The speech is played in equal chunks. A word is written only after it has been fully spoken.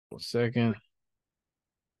Second.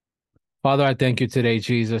 Father, I thank you today,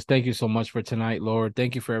 Jesus. Thank you so much for tonight, Lord.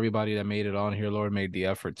 Thank you for everybody that made it on here, Lord, made the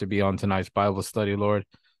effort to be on tonight's Bible study, Lord.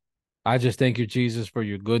 I just thank you, Jesus, for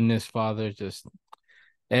your goodness, Father. Just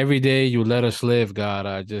every day you let us live, God.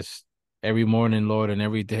 Every morning, Lord, and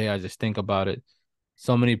every day I just think about it.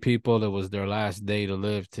 So many people, it was their last day to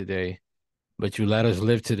live today, but you let us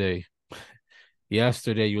live today.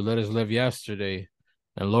 Yesterday, you let us live yesterday.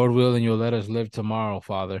 And Lord willing, you'll let us live tomorrow,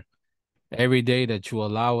 Father. Every day that you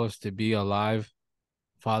allow us to be alive,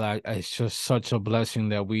 Father, it's just such a blessing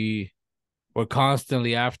that we're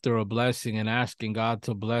constantly after a blessing and asking God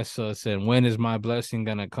to bless us. And when is my blessing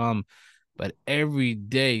gonna come? But every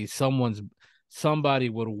day, somebody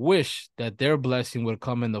would wish that their blessing would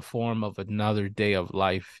come in the form of another day of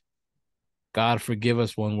life. God, forgive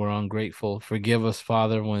us when we're ungrateful. Forgive us,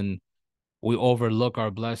 Father, when we overlook our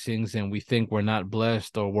blessings and we think we're not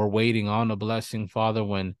blessed or we're waiting on a blessing, Father,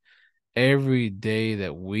 when every day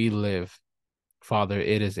that we live, Father,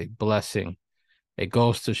 it is a blessing. It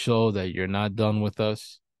goes to show that you're not done with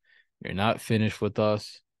us. You're not finished with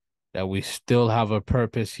us, that we still have a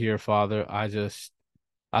purpose here, Father. I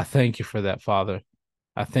thank you for that, Father.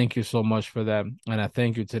 I thank you so much for that. And I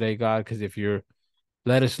thank you today, God, because if you're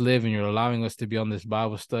let us live and you're allowing us to be on this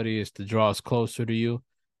Bible study is to draw us closer to you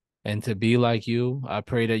and to be like you. I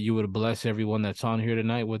pray that you would bless everyone that's on here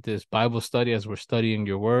tonight with this Bible study as we're studying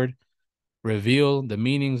your word. Reveal the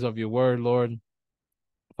meanings of your word, Lord.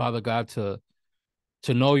 Father God, to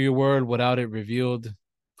know your word without it revealed,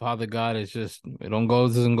 Father God, it's just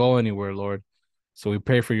doesn't go anywhere, Lord. So we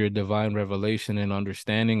pray for your divine revelation and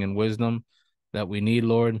understanding and wisdom that we need,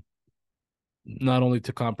 Lord, not only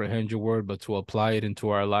to comprehend your word, but to apply it into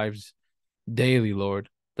our lives daily, Lord.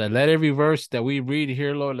 That let every verse that we read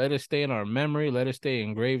here, Lord, let it stay in our memory, let it stay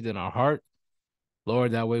engraved in our heart,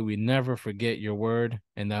 Lord. That way we never forget your word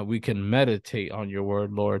and that we can meditate on your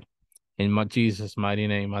word, Lord. In my Jesus' mighty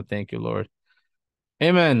name, I thank you, Lord.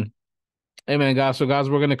 Amen. Amen, guys. So, guys,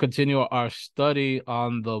 we're going to continue our study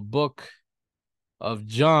on the book of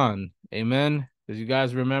John. Amen. As you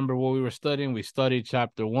guys remember what we were studying, we studied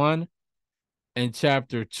chapter 1 and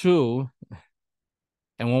chapter 2.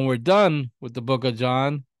 And when we're done with the book of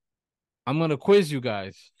John, I'm going to quiz you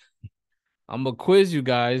guys. I'm going to quiz you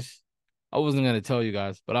guys. I wasn't going to tell you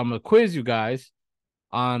guys, but I'm going to quiz you guys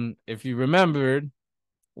on if you remembered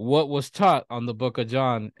what was taught on the book of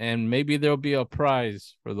John. And maybe there'll be a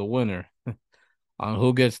prize for the winner on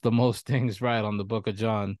who gets the most things right on the book of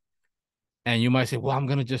John. And you might say, well, I'm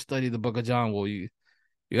going to just study the book of John. Well, you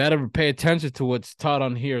got to pay attention to what's taught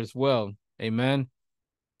on here as well. Amen.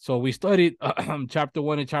 So we studied chapter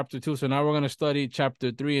 1 and chapter 2. So now we're going to study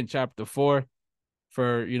chapter 3 and chapter 4.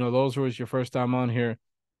 For, those who is your first time on here,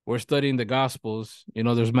 we're studying the Gospels.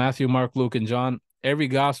 There's Matthew, Mark, Luke, and John. Every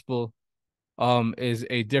Gospel is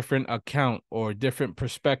a different account or different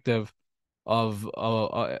perspective of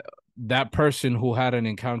that person who had an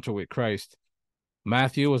encounter with Christ.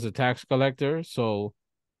 Matthew was a tax collector, so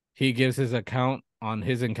he gives his account on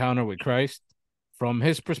his encounter with Christ from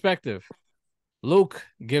his perspective. Luke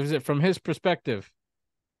gives it from his perspective.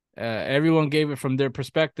 Everyone gave it from their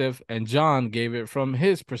perspective, and John gave it from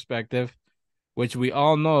his perspective, which we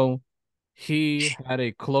all know he had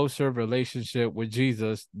a closer relationship with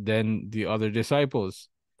Jesus than the other disciples.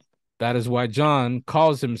 That is why John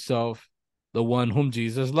calls himself the one whom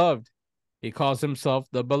Jesus loved. He calls himself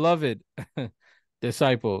the beloved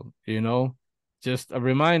disciple, Just a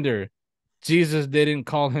reminder, Jesus didn't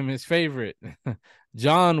call him his favorite.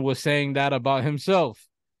 John was saying that about himself.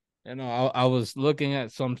 I was looking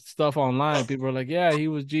at some stuff online. People were like, yeah, he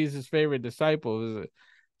was Jesus' favorite disciple.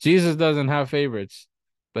 Jesus doesn't have favorites,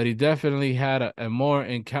 but he definitely had a more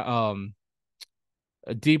a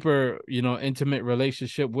deeper, intimate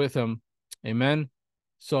relationship with him. Amen.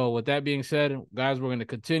 So with that being said, guys, we're going to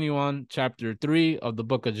continue on chapter 3 of the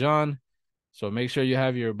book of John. So make sure you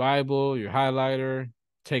have your Bible, your highlighter,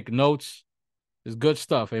 take notes. It's good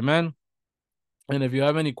stuff. Amen. And if you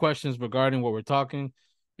have any questions regarding what we're talking,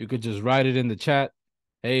 you could just write it in the chat.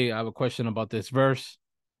 Hey, I have a question about this verse.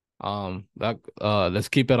 Let's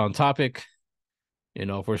keep it on topic.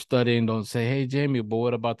 If we're studying, don't say, hey, Jamie, but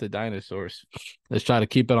what about the dinosaurs? Let's try to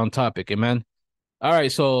keep it on topic. Amen. All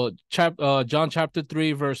right. So, John chapter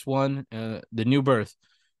 3, verse 1, the new birth.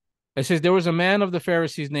 It says, there was a man of the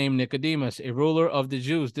Pharisees named Nicodemus, a ruler of the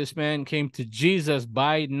Jews. This man came to Jesus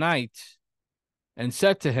by night and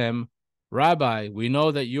said to him, Rabbi, we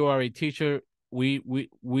know that you are a teacher. We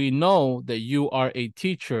know that you are a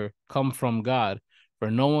teacher come from God, for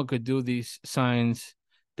no one could do these signs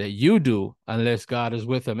that you do unless God is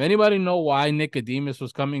with him. Anybody know why Nicodemus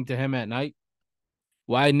was coming to him at night?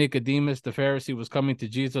 Why Nicodemus the Pharisee was coming to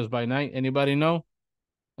Jesus by night? Anybody know?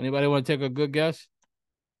 Anybody want to take a good guess?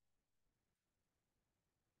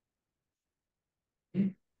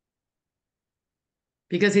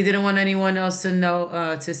 Because he didn't want anyone else to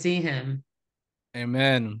know, to see him.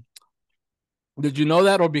 Amen. Did you know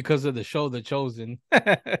that, or because of the show The Chosen?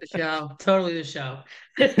 The show, totally the show.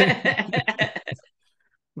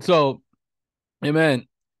 So, amen.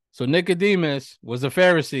 So Nicodemus was a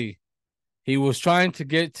Pharisee. He was trying to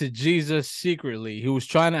get to Jesus secretly. He was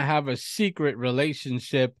trying to have a secret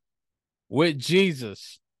relationship with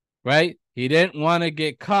Jesus, right? He didn't want to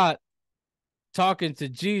get caught talking to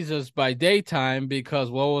Jesus by daytime, because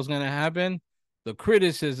what was going to happen? The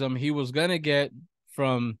criticism he was going to get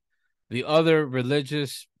from the other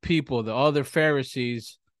religious people, the other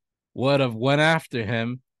Pharisees, would have went after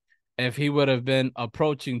him if he would have been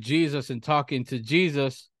approaching Jesus and talking to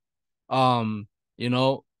Jesus, um, you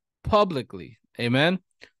know, publicly. Amen.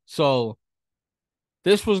 So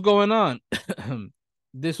this was going on.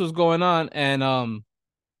 This was going on, and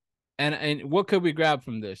what could we grab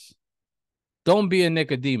from this? Don't be a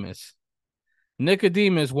Nicodemus.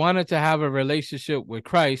 Nicodemus wanted to have a relationship with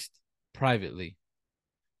Christ privately.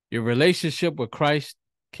 Your relationship with Christ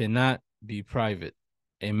cannot be private.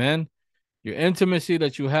 Amen. Your intimacy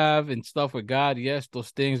that you have and stuff with God, yes,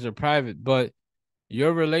 those things are private, but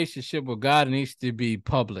your relationship with God needs to be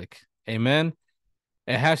public. Amen.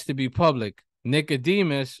 It has to be public.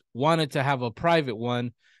 Nicodemus wanted to have a private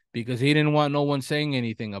one because he didn't want no one saying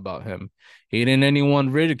anything about him. He didn't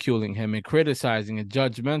anyone ridiculing him and criticizing and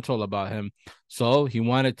judgmental about him. So he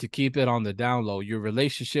wanted to keep it on the down low. Your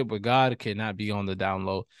relationship with God cannot be on the down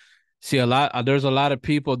low. See, there's a lot of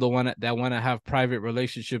people that want to have private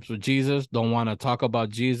relationships with Jesus, don't want to talk about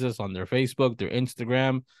Jesus on their Facebook, their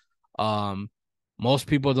Instagram. Um, most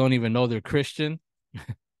people don't even know they're Christian.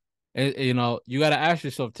 You know, you got to ask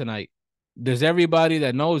yourself tonight, does everybody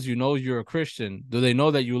that knows you knows you're a Christian? Do they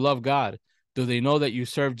know that you love God? Do they know that you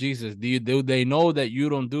serve Jesus? Do they know that you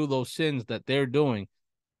don't do those sins that they're doing?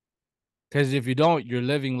 Because if you don't, you're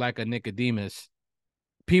living like a Nicodemus.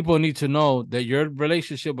 People need to know that your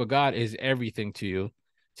relationship with God is everything to you.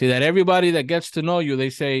 See, that everybody that gets to know you, they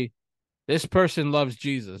say, this person loves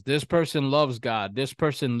Jesus. This person loves God. This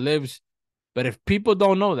person lives. But if people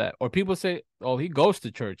don't know that, or people say, oh, he goes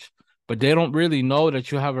to church, but they don't really know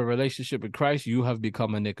that you have a relationship with Christ, you have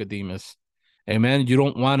become a Nicodemus. Amen. You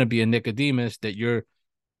don't want to be a Nicodemus, that you're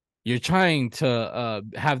trying to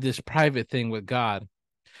have this private thing with God.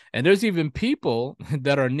 And there's even people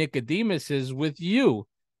that are Nicodemuses with you,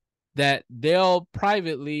 that they'll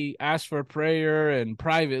privately ask for prayer and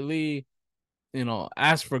privately,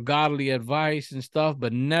 ask for godly advice and stuff,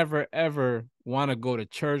 but never ever want to go to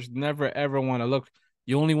church, never ever want to look.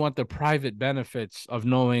 You only want the private benefits of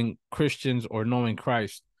knowing Christians or knowing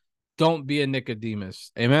Christ. Don't be a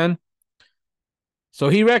Nicodemus. Amen. So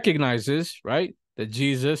he recognizes, right, that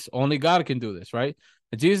Jesus, only God can do this, right?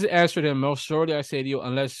 And Jesus answered him, most surely I say to you,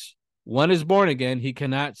 unless one is born again, he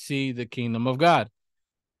cannot see the kingdom of God.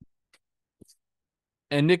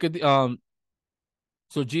 And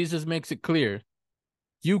so Jesus makes it clear,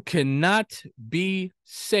 you cannot be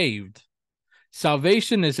saved.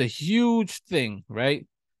 Salvation is a huge thing, right?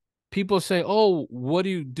 People say, oh, what do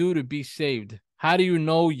you do to be saved? How do you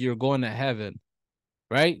know you're going to heaven,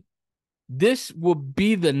 right? This will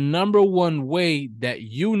be the number one way that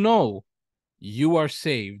you know you are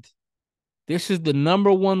saved. This is the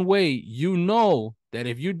number one way you know that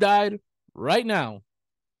if you died right now,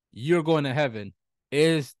 you're going to heaven,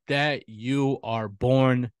 is that you are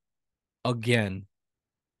born again.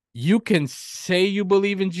 You can say you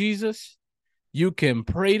believe in Jesus. You can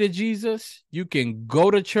pray to Jesus. You can go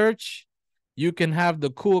to church. You can have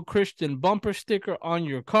the cool Christian bumper sticker on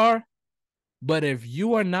your car. But if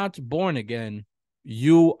you are not born again,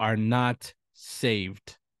 you are not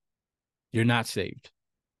saved. You're not saved.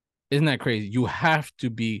 Isn't that crazy? You have to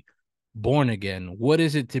be born again. What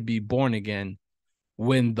is it to be born again?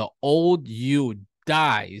 When the old you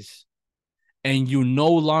dies and you no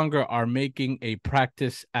longer are making a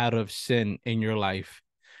practice out of sin in your life.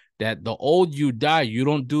 That the old you die, you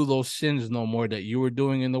don't do those sins no more that you were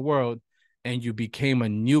doing in the world, and you became a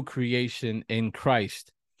new creation in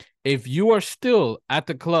Christ. If you are still at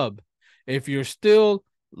the club, if you're still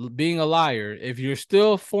being a liar, if you're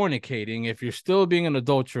still fornicating, if you're still being an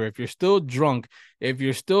adulterer, if you're still drunk, if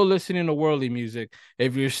you're still listening to worldly music,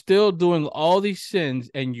 if you're still doing all these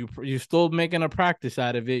sins and you're still making a practice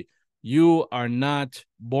out of it, you are not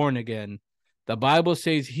born again. The Bible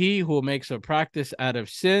says he who makes a practice out of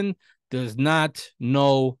sin does not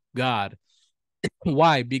know God.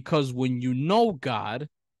 Why? Because when you know God,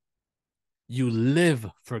 you live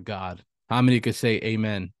for God. How many could say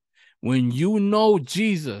amen? When you know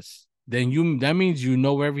Jesus, then that means you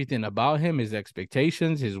know everything about him, his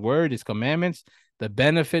expectations, his word, his commandments, the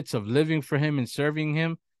benefits of living for him and serving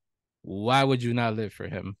him. Why would you not live for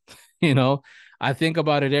him? I think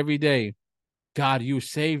about it every day. God, you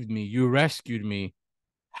saved me. You rescued me.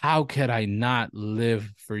 How could I not live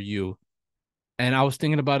for you? And I was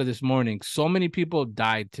thinking about it this morning. So many people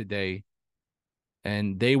died today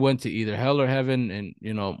and they went to either hell or heaven.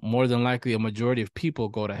 And, more than likely a majority of people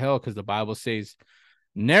go to hell because the Bible says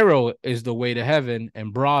narrow is the way to heaven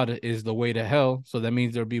and broad is the way to hell. So that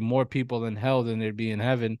means there'll be more people in hell than there'd be in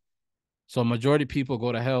heaven. So a majority of people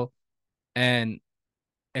go to hell. And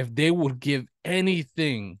if they would give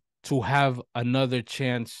anything to have another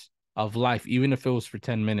chance of life, even if it was for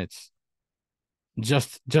 10 minutes,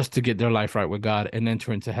 just to get their life right with God and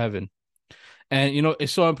enter into heaven. And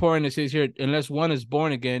it's so important. It says here, unless one is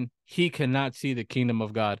born again, he cannot see the kingdom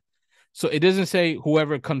of God. So it doesn't say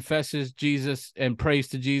whoever confesses Jesus and prays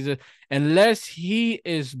to Jesus, unless he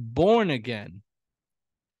is born again,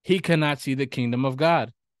 he cannot see the kingdom of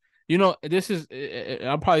God. This is,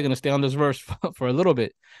 I'm probably going to stay on this verse for a little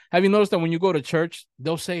bit. Have you noticed that when you go to church,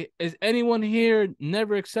 they'll say, is anyone here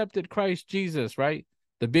never accepted Christ Jesus, right?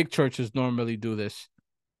 The big churches normally do this.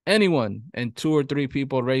 Anyone, and 2 or 3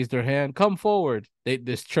 people raise their hand, come forward.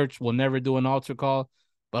 This church will never do an altar call,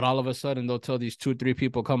 but all of a sudden they'll tell these 2 or 3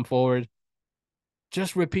 people, come forward.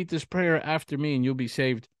 Just repeat this prayer after me and you'll be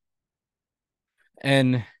saved.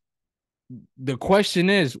 And the question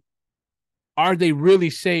is, are they really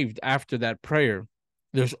saved after that prayer?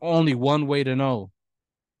 There's only one way to know.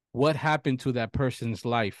 What happened to that person's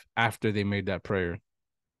life after they made that prayer?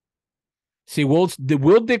 See, we'll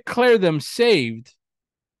declare them saved,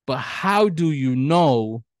 but how do you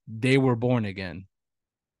know they were born again?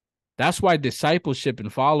 That's why discipleship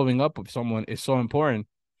and following up with someone is so important.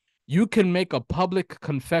 You can make a public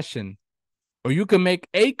confession or you can make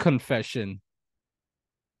a confession,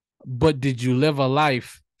 but did you live a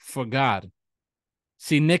life for God?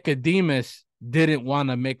 See, Nicodemus didn't want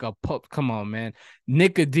to make come on, man.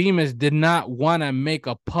 Nicodemus did not want to make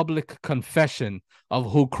a public confession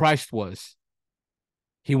of who Christ was.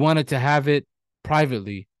 He wanted to have it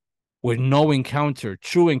privately with no encounter,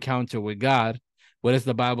 true encounter with God. What does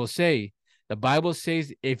the Bible say? The Bible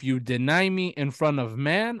says, if you deny me in front of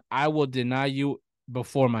man, I will deny you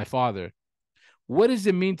before my Father. What does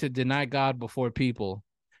it mean to deny God before people?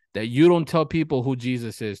 That you don't tell people who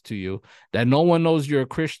Jesus is to you, that no one knows you're a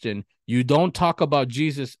Christian. You don't talk about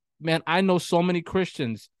Jesus. Man, I know so many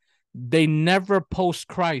Christians, they never post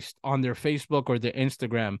Christ on their Facebook or their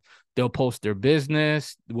Instagram. They'll post their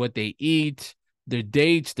business, what they eat, their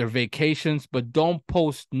dates, their vacations, but don't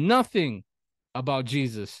post nothing about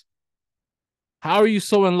Jesus. How are you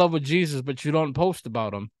so in love with Jesus, but you don't post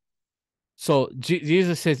about him? So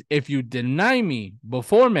Jesus says, if you deny me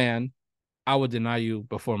before man, I will deny you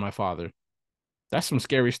before my Father. That's some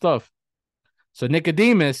scary stuff. So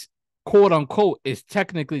Nicodemus, quote unquote, is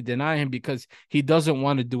technically denying him because he doesn't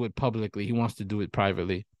want to do it publicly. He wants to do it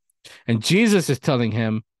privately. And Jesus is telling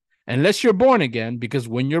him, unless you're born again, because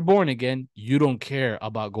when you're born again, you don't care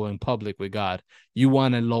about going public with God. You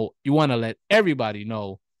want to let everybody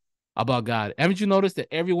know about God. Haven't you noticed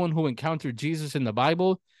that everyone who encountered Jesus in the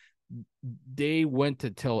Bible, they went to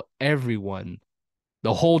tell everyone?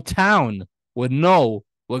 The whole town would know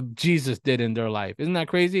what Jesus did in their life. Isn't that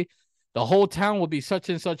crazy? The whole town will be such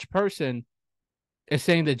and such person is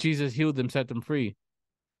saying that Jesus healed them, set them free.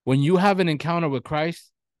 When you have an encounter with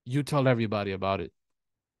Christ, you tell everybody about it.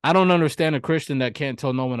 I don't understand a Christian that can't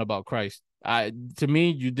tell no one about Christ. To me,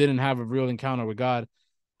 you didn't have a real encounter with God.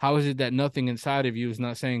 How is it that nothing inside of you is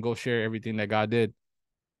not saying go share everything that God did?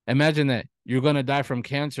 Imagine that. You're going to die from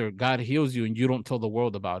cancer. God heals you and you don't tell the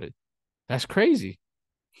world about it. That's crazy.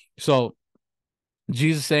 So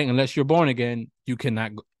Jesus saying, unless you're born again, you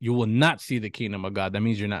will not see the kingdom of God. That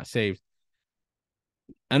means you're not saved.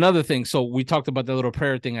 Another thing. So we talked about the little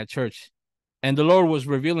prayer thing at church, and the Lord was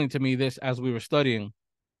revealing to me this as we were studying,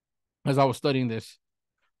 as I was studying this.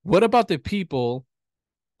 What about the people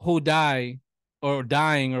who die or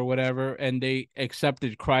dying or whatever, and they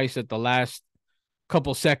accepted Christ at the last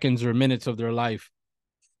couple seconds or minutes of their life?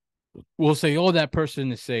 We'll say, oh, that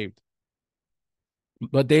person is saved,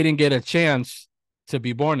 but they didn't get a chance to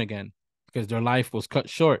be born again because their life was cut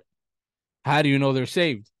short. How do you know they're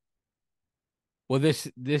saved? Well,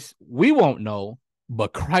 this we won't know,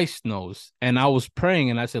 but Christ knows. And I was praying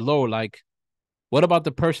and I said, Lord, like, what about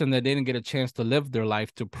the person that didn't get a chance to live their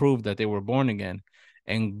life to prove that they were born again?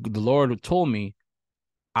 And the Lord told me,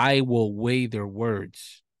 I will weigh their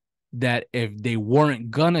words. that if they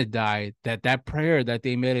weren't gonna die, that prayer that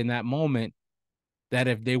they made in that moment, that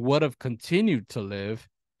if they would have continued to live,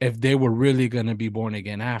 if they were really gonna be born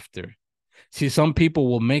again after. See, some people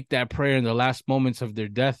will make that prayer in the last moments of their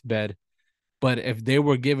deathbed, but if they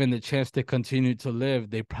were given the chance to continue to live,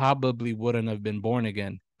 they probably wouldn't have been born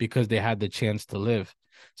again because they had the chance to live.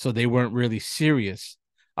 So they weren't really serious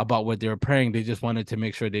about what they were praying. They just wanted to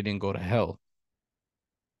make sure they didn't go to hell.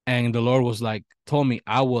 And the Lord was like, told me,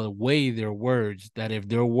 I will weigh their words, that if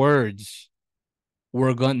their words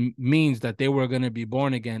were going means that they were going to be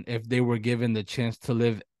born again, if they were given the chance to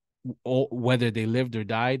live, whether they lived or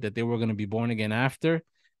died, that they were going to be born again after,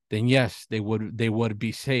 then yes, they would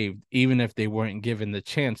be saved, even if they weren't given the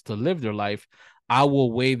chance to live their life. I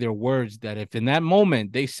will weigh their words, that if in that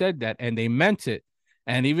moment they said that and they meant it,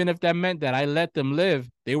 and even if that meant that I let them live,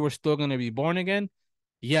 they were still going to be born again.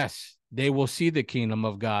 Yes, they will see the kingdom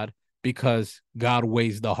of God, because God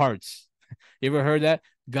weighs the hearts. You ever heard that?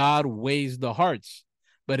 God weighs the hearts.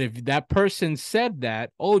 But if that person said that,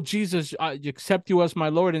 oh, Jesus, I accept you as my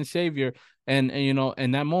Lord and Savior, and you know,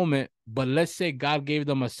 in that moment, but let's say God gave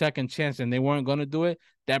them a second chance and they weren't going to do it,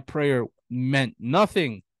 that prayer meant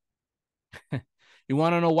nothing. You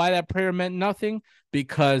want to know why that prayer meant nothing?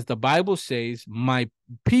 Because the Bible says, my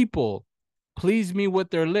people please me with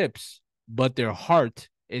their lips, but their heart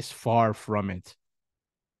is far from it.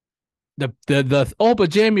 But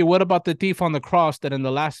Jamie, what about the thief on the cross that in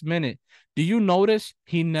the last minute, do you notice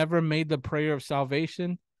he never made the prayer of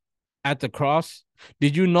salvation at the cross?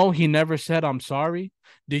 Did you know he never said, I'm sorry?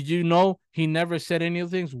 Did you know he never said any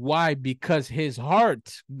of things? Why? Because his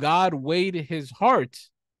heart, God weighed his heart.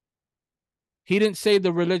 He didn't say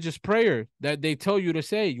the religious prayer that they tell you to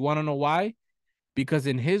say. You want to know why? Because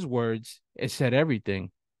in his words, it said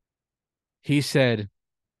everything. He said,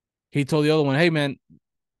 he told the other one, hey, man,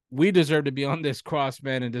 we deserve to be on this cross,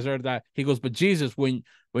 man, and deserve that. He goes, but Jesus, when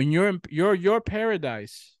you're in your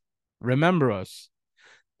paradise, remember us.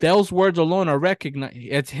 Those words alone are recognized.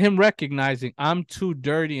 It's him recognizing, I'm too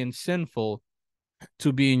dirty and sinful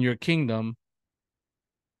to be in your kingdom.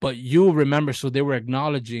 But you remember, so they were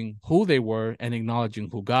acknowledging who they were and acknowledging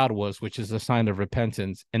who God was, which is a sign of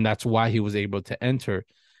repentance. And that's why he was able to enter.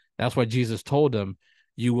 That's why Jesus told them,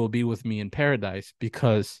 you will be with me in paradise,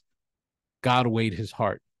 because God weighed his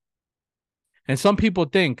heart. And some people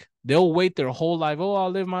think they'll wait their whole life. Oh, I'll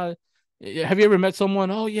live my. Have you ever met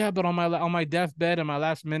someone? Oh yeah, but on my deathbed and my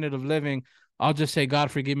last minute of living, I'll just say,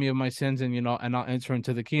 God, forgive me of my sins, and and I'll enter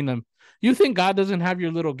into the kingdom. You think God doesn't have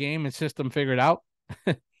your little game and system figured out?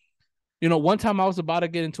 One time I was about to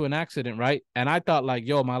get into an accident, right? And I thought like,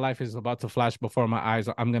 yo, my life is about to flash before my eyes.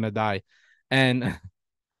 I'm gonna die. And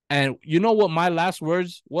and you know what my last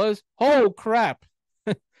words was? Oh crap.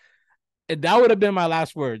 That would have been my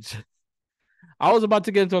last words. I was about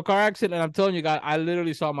to get into a car accident, and I'm telling you, guys, I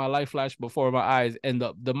literally saw my life flash before my eyes, and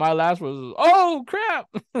my last was, "Oh crap!"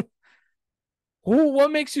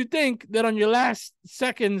 What makes you think that on your last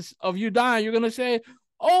seconds of you dying, you're gonna say,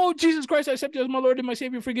 "Oh Jesus Christ, I accept you as my Lord and my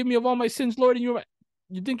Savior. Forgive me of all my sins, Lord." And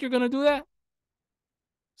you think you're gonna do that?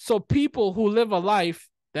 So people who live a life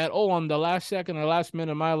that, oh, on the last second or last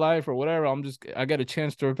minute of my life or whatever, I get a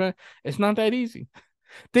chance to repent. It's not that easy.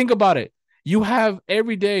 Think about it. You have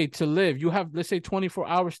every day to live. You have, let's say, 24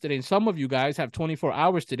 hours today. And some of you guys have 24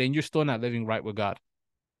 hours today, and you're still not living right with God.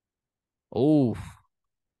 Oh,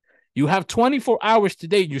 you have 24 hours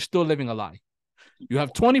today, you're still living a lie. You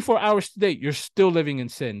have 24 hours today, you're still living in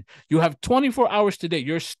sin. You have 24 hours today,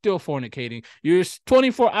 you're still fornicating. You're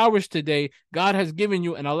 24 hours today, God has given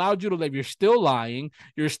you and allowed you to live. You're still lying.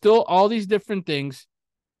 You're still all these different things.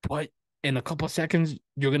 But in a couple of seconds,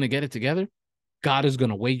 you're going to get it together. God is going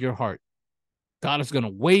to weigh your heart. God is going to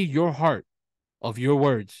weigh your heart of your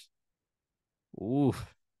words. Ooh.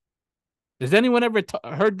 Has anyone ever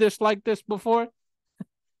heard this like this before?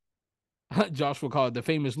 Josh will call it the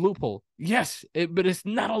famous loophole. Yes, but it's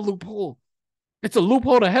not a loophole. It's a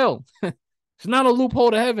loophole to hell. It's not a loophole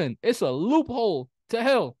to heaven. It's a loophole to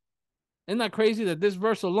hell. Isn't that crazy that this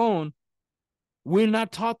verse alone, we're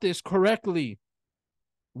not taught this correctly?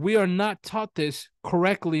 We are not taught this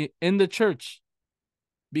correctly in the church.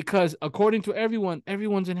 Because according to everyone,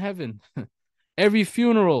 everyone's in heaven. Every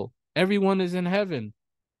funeral, everyone is in heaven.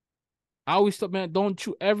 I always thought, man, don't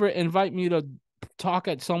you ever invite me to talk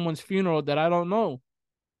at someone's funeral that I don't know.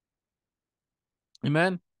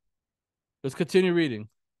 Amen. Let's continue reading.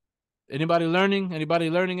 Anybody learning? Anybody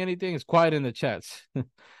learning anything? It's quiet in the chats.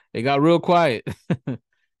 It got real quiet.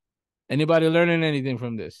 Anybody learning anything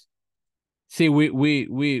from this? See,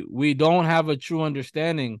 we don't have a true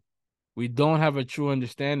understanding. We don't have a true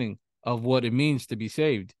understanding of what it means to be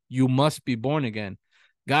saved. You must be born again.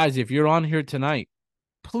 Guys, if you're on here tonight,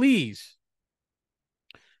 please,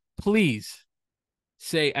 please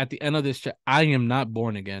say at the end of this chat, I am not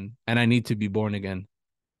born again and I need to be born again.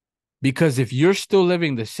 Because if you're still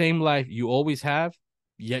living the same life you always have,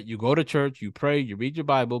 yet you go to church, you pray, you read your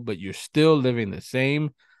Bible, but you're still living the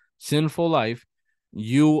same sinful life,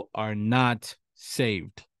 you are not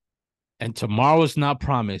saved. And tomorrow's not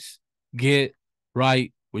promised. Get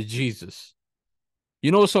right with Jesus.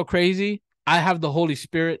 You know what's so crazy? I have the Holy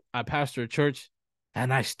Spirit. I pastor a church,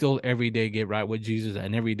 and I still every day get right with Jesus.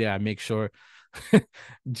 And every day I make sure,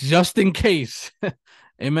 just in case.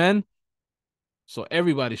 Amen. So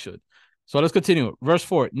everybody should. So let's continue. Verse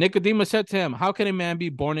 4. Nicodemus said to him, how can a man be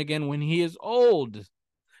born again when he is old?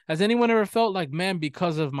 Has anyone ever felt like, man,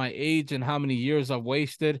 because of my age and how many years I've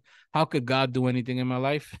wasted, how could God do anything in my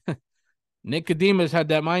life? Nicodemus had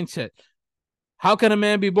that mindset. How can a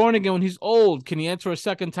man be born again when he's old? Can he enter a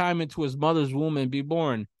second time into his mother's womb and be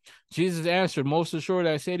born? Jesus answered, most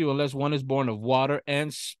assuredly I say to you, unless one is born of water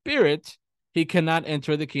and spirit, he cannot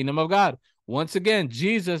enter the kingdom of God. Once again,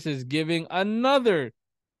 Jesus is giving another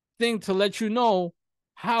thing to let you know,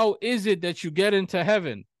 how is it that you get into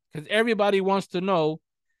heaven? Because everybody wants to know,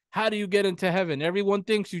 how do you get into heaven? Everyone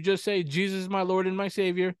thinks you just say, Jesus is my Lord and my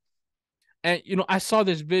Savior. And, I saw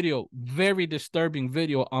this video, very disturbing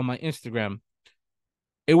video on my Instagram.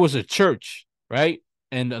 It was a church, right?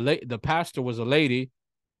 And the pastor was a lady,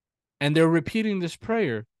 and they're repeating this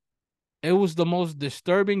prayer. It was the most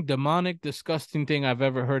disturbing, demonic, disgusting thing I've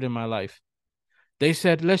ever heard in my life. They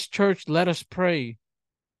said, let's church, let us pray.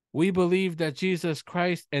 We believe that Jesus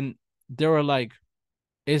Christ, and they were like,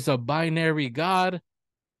 is a binary God.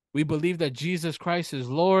 We believe that Jesus Christ is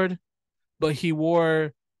Lord, but he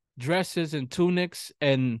wore dresses and tunics,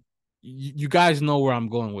 and you guys know where I'm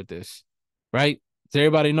going with this, right? Does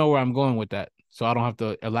everybody know where I'm going with that? So I don't have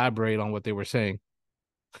to elaborate on what they were saying.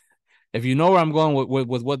 If you know where I'm going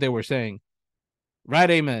with what they were saying, right?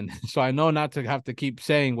 Amen. So I know not to have to keep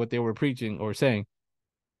saying what they were preaching or saying.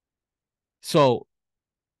 So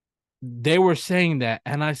they were saying that,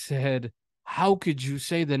 and I said, how could you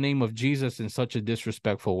say the name of Jesus in such a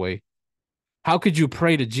disrespectful way? How could you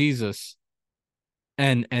pray to Jesus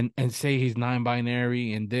and say he's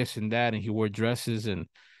non-binary and this and that, and he wore dresses and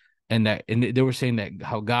that, and they were saying that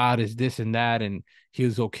how God is this and that, and he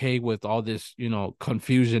was okay with all this,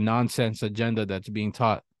 confusion, nonsense agenda that's being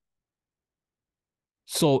taught.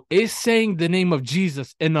 So is saying the name of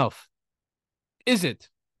Jesus enough? Is it?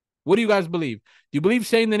 What do you guys believe? Do you believe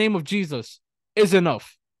saying the name of Jesus is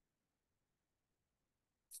enough?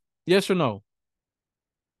 Yes or no?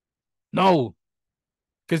 No.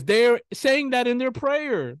 Because they're saying that in their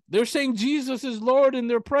prayer. They're saying Jesus is Lord in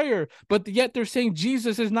their prayer, but yet they're saying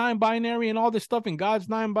Jesus is non-binary and all this stuff, and God's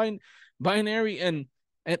non-binary and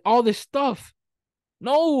all this stuff.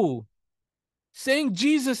 No, saying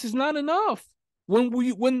Jesus is not enough.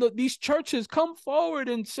 When these churches come forward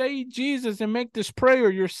and say Jesus and make this prayer,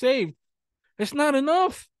 you're saved. It's not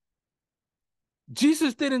enough.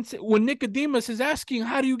 Jesus didn't say, when Nicodemus is asking,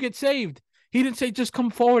 how do you get saved? He didn't say, just come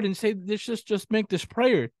forward and say, just make this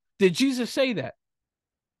prayer. Did Jesus say that?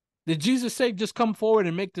 Did Jesus say, just come forward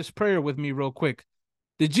and make this prayer with me real quick?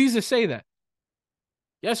 Did Jesus say that?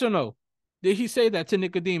 Yes or no? Did he say that to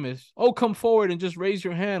Nicodemus? Oh, come forward and just raise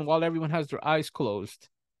your hand while everyone has their eyes closed.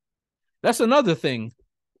 That's another thing.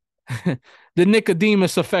 The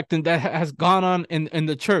Nicodemus effect that has gone on in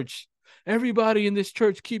the church. Everybody in this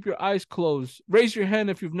church, keep your eyes closed. Raise your hand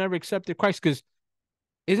if you've never accepted Christ, because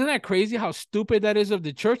isn't that crazy how stupid that is of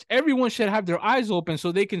the church? Everyone should have their eyes open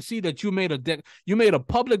so they can see that you made a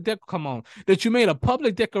public that you made a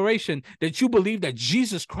public declaration that you believe that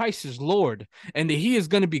Jesus Christ is Lord and that he is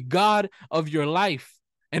going to be God of your life,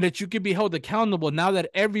 and that you can be held accountable. Now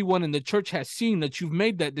that everyone in the church has seen that you've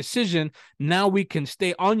made that decision, now we can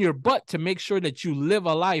stay on your butt to make sure that you live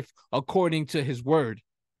a life according to his word.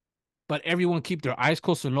 But everyone keep their eyes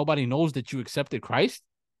closed so nobody knows that you accepted Christ?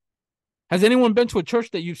 Has anyone been to a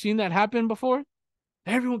church that you've seen that happen before?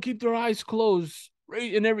 Everyone keep their eyes closed.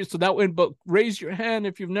 But raise your hand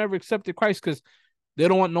if you've never accepted Christ, because they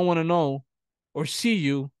don't want no one to know or see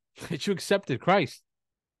you that you accepted Christ.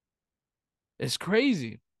 It's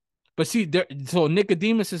crazy. But see, so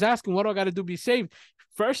Nicodemus is asking, what do I got to do to be saved?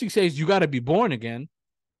 First, he says, you got to be born again.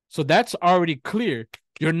 So that's already clear.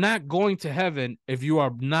 You're not going to heaven if you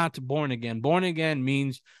are not born again. Born again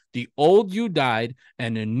means the old you died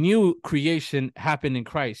and a new creation happened in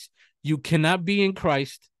Christ. You cannot be in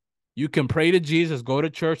Christ. You can pray to Jesus, go to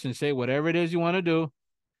church and say whatever it is you want to do,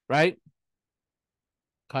 right?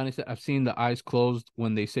 Connie said, I've seen the eyes closed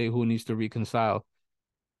when they say who needs to reconcile.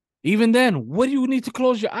 Even then, what do you need to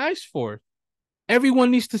close your eyes for?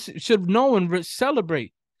 Everyone needs to should know and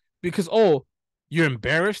celebrate because, oh, you're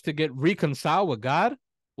embarrassed to get reconciled with God.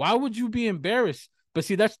 Why would you be embarrassed? But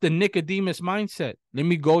see, that's the Nicodemus mindset. Let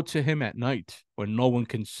me go to him at night when no one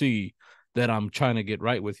can see that I'm trying to get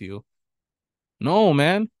right with you. No,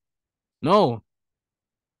 man. No.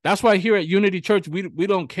 That's why here at Unity Church, we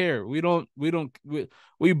don't care.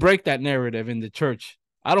 We break that narrative in the church.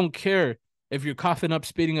 I don't care if you're coughing up,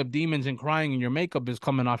 spitting up demons and crying and your makeup is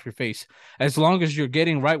coming off your face. As long as you're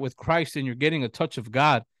getting right with Christ and you're getting a touch of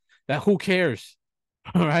God, that who cares?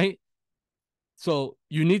 All right. So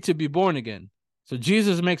you need to be born again. So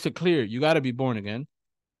Jesus makes it clear you got to be born again.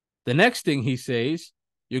 The next thing he says,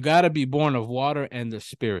 you got to be born of water and the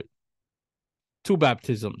Spirit. 2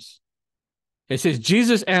 baptisms. It says,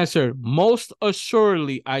 Jesus answered, most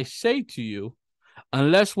assuredly I say to you,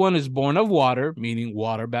 unless one is born of water, meaning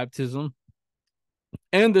water baptism,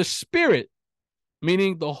 and the Spirit,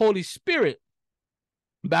 meaning the Holy Spirit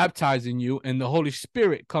baptizing you and the Holy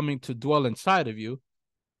Spirit coming to dwell inside of you,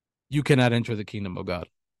 you cannot enter the kingdom of God.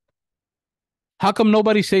 How come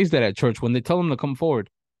nobody says that at church when they tell them to come forward?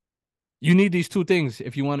 You need these 2 things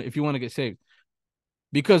if you want to get saved.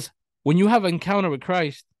 Because when you have an encounter with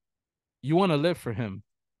Christ, you want to live for him.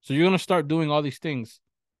 So you're going to start doing all these things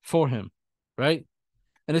for him, right?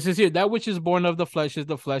 And it says here, that which is born of the flesh is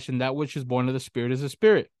the flesh, and that which is born of the Spirit is the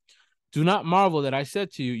Spirit. Do not marvel that I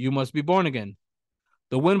said to you, you must be born again.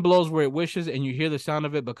 The wind blows where it wishes, and you hear the sound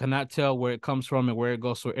of it, but cannot tell where it comes from and where it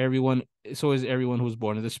goes. So is everyone who is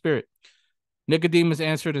born of the Spirit. Nicodemus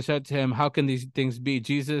answered and said to him, how can these things be?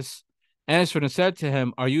 Jesus answered and said to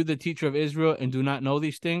him, are you the teacher of Israel and do not know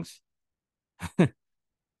these things?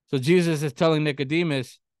 So Jesus is telling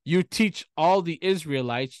Nicodemus, you teach all the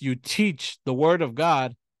Israelites, you teach the word of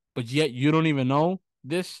God, but yet you don't even know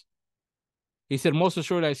this. He said, most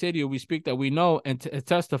assuredly I say to you, we speak that we know and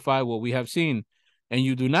testify what we have seen, and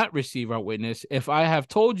you do not receive our witness. If I have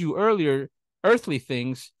told you earlier earthly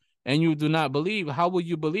things, and you do not believe, how will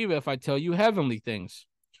you believe if I tell you heavenly things?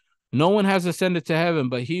 No one has ascended to heaven,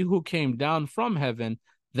 but he who came down from heaven,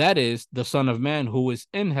 that is the Son of Man who is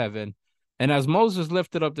in heaven. And as Moses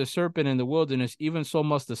lifted up the serpent in the wilderness, even so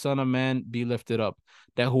must the Son of Man be lifted up,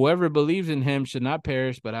 that whoever believes in him should not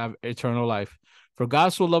perish, but have eternal life. For God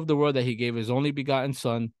so loved the world that he gave his only begotten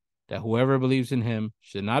Son, that whoever believes in him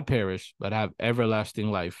should not perish, but have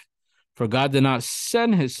everlasting life. For God did not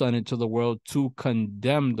send his Son into the world to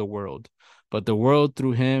condemn the world, but the world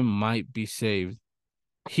through him might be saved.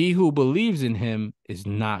 He who believes in him is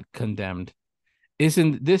not condemned.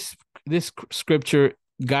 Isn't this scripture,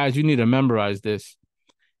 guys, you need to memorize this.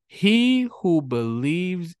 He who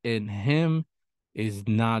believes in him is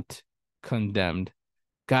not condemned.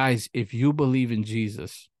 Guys, if you believe in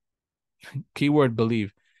Jesus, keyword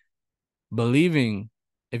believe,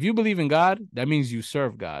 if you believe in God, that means you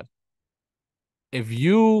serve God. If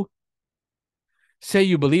you say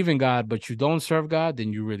you believe in God, but you don't serve God,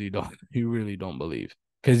 then you really don't believe.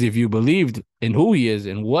 Because if you believed in who he is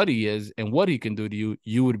and what he can do to you,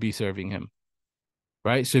 you would be serving him.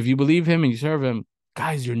 Right? So if you believe him and you serve him,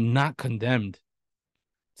 guys, you're not condemned.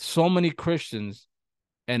 So many Christians,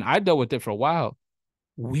 and I dealt with it for a while,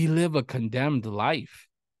 we live a condemned life.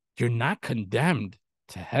 You're not condemned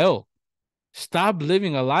to hell. Stop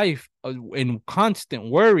living a life in constant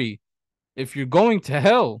worry if you're going to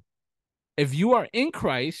hell. If you are in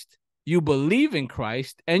Christ, you believe in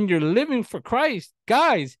Christ, and you're living for Christ,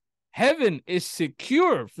 guys, heaven is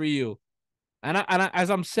secure for you. And as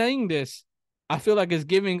I'm saying this, I feel like it's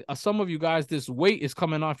giving some of you guys, this weight is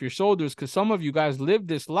coming off your shoulders because some of you guys live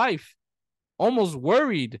this life almost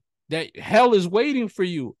worried that hell is waiting for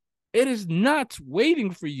you. It is not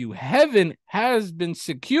waiting for you. Heaven has been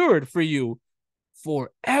secured for you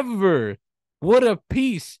forever. What a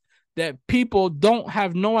peace that people don't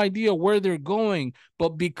have no idea where they're going,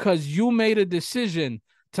 but because you made a decision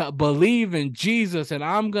to believe in Jesus and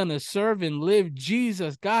I'm going to serve and live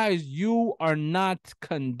Jesus, guys, you are not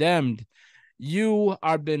condemned. You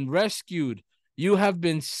are been rescued. You have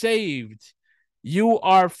been saved. You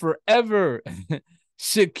are forever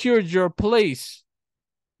secured your place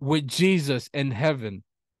with Jesus in heaven.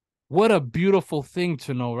 What a beautiful thing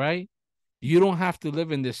to know, right? You don't have to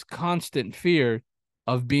live in this constant fear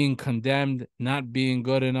of being condemned, not being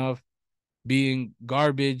good enough, being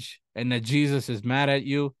garbage, and that Jesus is mad at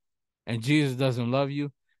you and Jesus doesn't love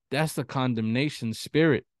you. That's the condemnation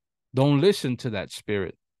spirit. Don't listen to that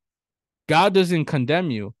spirit. God doesn't condemn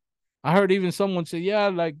you. I heard even someone say, yeah,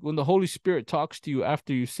 like when the Holy Spirit talks to you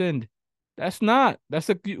after you sinned. That's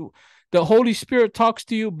the Holy Spirit talks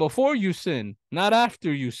to you before you sin, not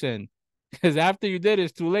after you sin. Because after you did it,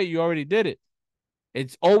 it's too late. You already did it.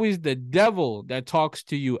 It's always the devil that talks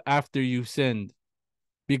to you after you sinned,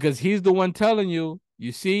 because he's the one telling you,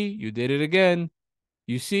 you see, you did it again.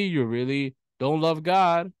 You see, you really don't love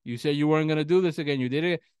God. You said you weren't going to do this again. You did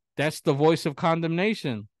it. That's the voice of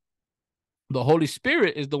condemnation. The Holy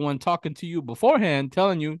Spirit is the one talking to you beforehand,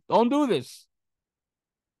 telling you, don't do this.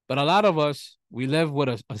 But a lot of us, we live with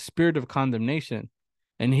a spirit of condemnation.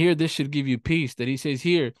 And here, this should give you peace that he says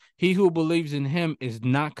here, he who believes in him is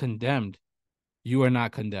not condemned. You are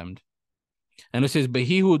not condemned. And it says, but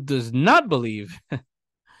he who does not believe,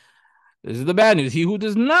 this is the bad news. He who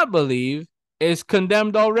does not believe is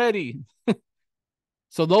condemned already.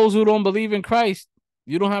 So those who don't believe in Christ,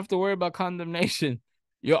 you don't have to worry about condemnation.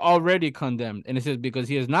 You're already condemned. And it says, because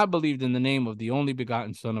he has not believed in the name of the only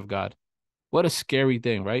begotten Son of God. What a scary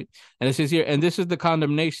thing, right? And it says here, and this is the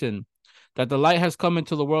condemnation, that the light has come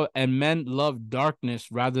into the world and men love darkness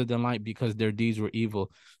rather than light because their deeds were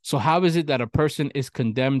evil. So how is it that a person is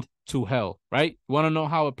condemned to hell, right? You want to know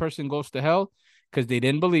how a person goes to hell? Because they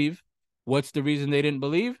didn't believe. What's the reason they didn't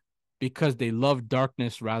believe? Because they love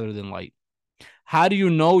darkness rather than light. How do you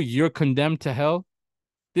know you're condemned to hell?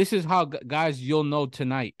 This is how, guys, you'll know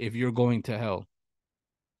tonight if you're going to hell.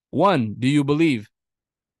 One, do you believe?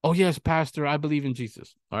 Oh, yes, Pastor, I believe in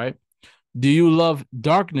Jesus. All right. Do you love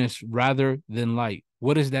darkness rather than light?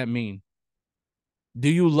 What does that mean? Do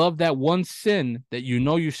you love that one sin that you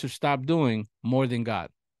know you should stop doing more than God?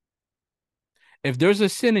 If there's a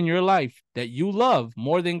sin in your life that you love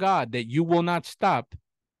more than God, that you will not stop,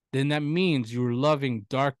 then that means you're loving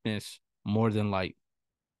darkness more than light.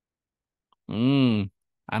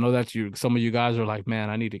 I know that's you. Some of you guys are like, man,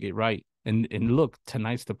 I need to get right. And look,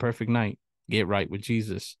 tonight's the perfect night. Get right with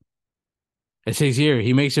Jesus. It says here,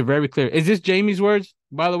 he makes it very clear. Is this Jamie's words?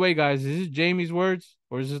 By the way, guys, is this Jamie's words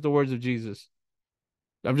or is this the words of Jesus?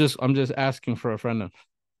 I'm just asking for a friend.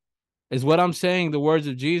 Is what I'm saying the words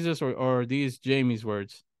of Jesus or are these Jamie's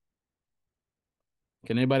words?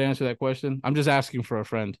 Can anybody answer that question? I'm just asking for a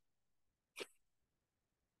friend.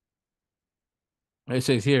 It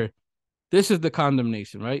says here, this is the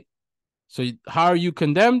condemnation, right? So how are you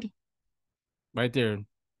condemned? Right there.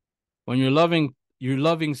 When you're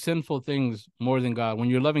loving sinful things more than God. When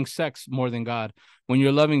you're loving sex more than God. When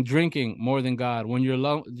you're loving drinking more than God. When you're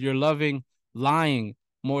loving lying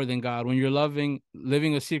more than God. When you're loving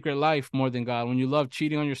living a secret life more than God. When you love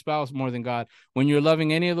cheating on your spouse more than God. When you're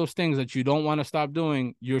loving any of those things that you don't want to stop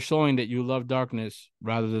doing, you're showing that you love darkness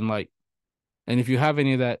rather than light. And if you have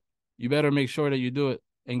any of that, you better make sure that you do it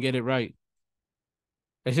and get it right.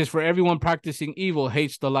 It says, for everyone practicing evil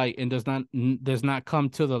hates the light and does not come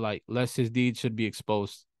to the light, lest his deeds should be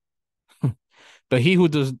exposed. But he who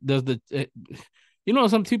does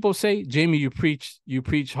some people say, Jamie, you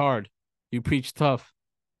preach hard, you preach tough.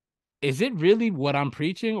 Is it really what I'm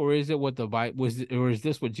preaching, or is it what the Bible was, or is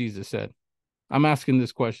this what Jesus said? I'm asking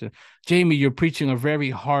this question. Jamie, you're preaching a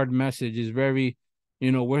very hard message. Is very,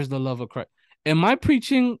 where's the love of Christ? Am I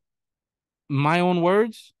preaching my own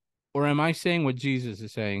words? Or am I saying what Jesus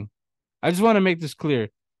is saying? I just want to make this clear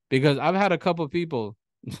because I've had a couple of people,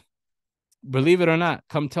 believe it or not,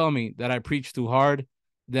 come tell me that I preach too hard,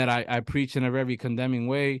 that I preach in a very condemning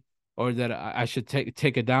way, or that I should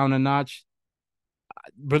take it down a notch.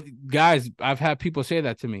 But guys, I've had people say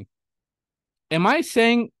that to me. Am I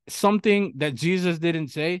saying something that Jesus didn't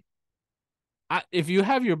say? If you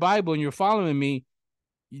have your Bible and you're following me,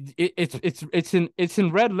 it's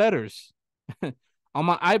in red letters. On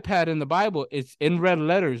my iPad in the Bible, it's in red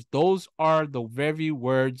letters. Those are the very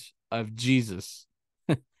words of Jesus.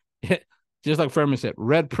 Just like Furman said,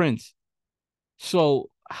 red print. So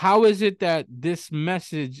how is it that this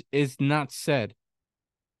message is not said?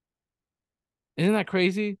 Isn't that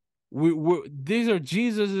crazy? These are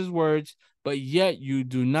Jesus's words, but yet you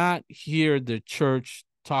do not hear the church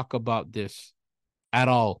talk about this at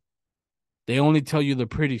all. They only tell you the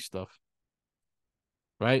pretty stuff,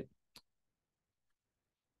 right?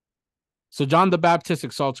 So John the Baptist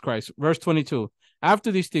exalts Christ. Verse 22.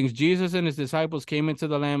 After these things, Jesus and his disciples came into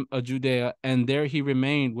the land of Judea, and there he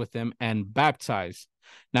remained with them and baptized.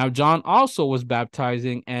 Now John also was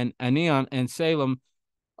baptizing and Aenon and Salim,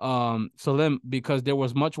 because there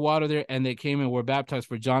was much water there, and they came and were baptized,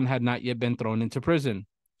 for John had not yet been thrown into prison.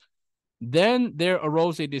 Then there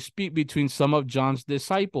arose a dispute between some of John's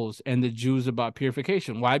disciples and the Jews about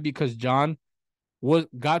purification. Why? Because John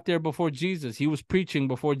got there before Jesus. He was preaching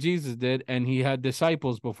before Jesus did, and he had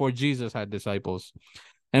disciples before Jesus had disciples.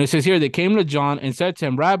 And it says here, they came to John and said to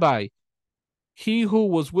him, Rabbi, he who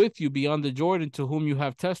was with you beyond the Jordan, to whom you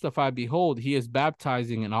have testified, behold, he is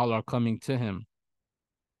baptizing, and all are coming to him.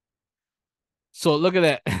 So look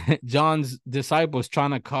at that. John's disciples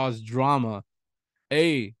trying to cause drama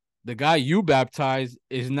hey, the guy you baptized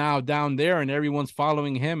is now down there and everyone's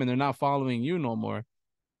following him and they're not following you no more.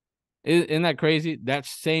 Isn't that crazy? That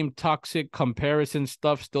same toxic comparison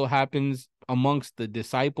stuff still happens amongst the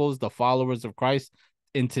disciples, the followers of Christ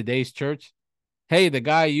in today's church. Hey, the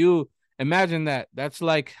guy you imagine that. That's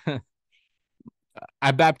like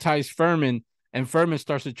I baptized Furman and Furman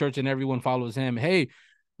starts a church and everyone follows him. Hey,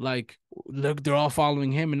 like look, they're all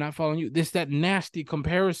following him and not following you. This that nasty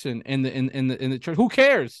comparison in the church. Who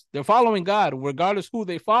cares? They're following God, regardless who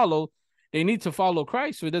they follow. They need to follow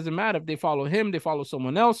Christ. So it doesn't matter if they follow him, they follow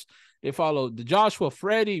someone else, they follow the Joshua,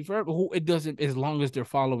 Freddie, who it doesn't, as long as they're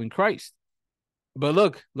following Christ. But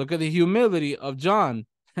look at the humility of John.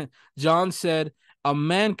 John said, a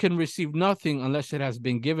man can receive nothing unless it has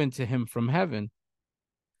been given to him from heaven.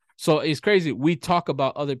 So it's crazy. We talk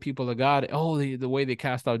about other people of God. Oh, the way they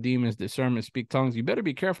cast out demons, discernment, speak tongues. You better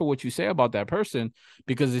be careful what you say about that person,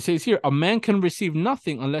 because it says here, a man can receive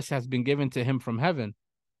nothing unless it has been given to him from heaven.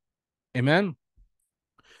 Amen.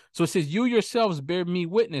 So it says, you yourselves bear me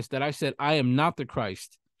witness that I said, I am not the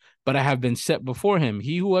Christ, but I have been set before him.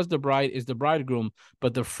 He who has the bride is the bridegroom,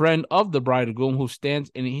 but the friend of the bridegroom who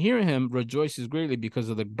stands and hear him rejoices greatly because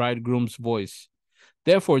of the bridegroom's voice.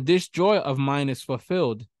 Therefore, this joy of mine is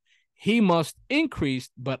fulfilled. He must increase,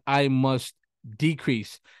 but I must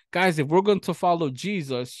decrease. Guys, if we're going to follow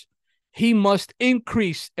Jesus, he must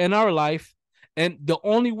increase in our life. And the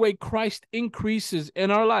only way Christ increases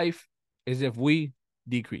in our life is if we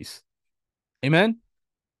decrease. Amen.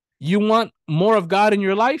 You want more of God in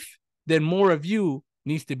your life, then more of you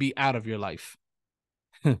needs to be out of your life.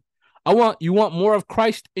 You want more of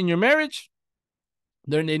Christ in your marriage,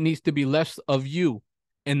 then it needs to be less of you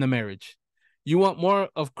in the marriage. You want more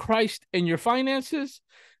of Christ in your finances,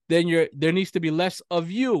 then there needs to be less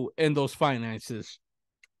of you in those finances.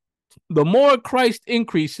 The more Christ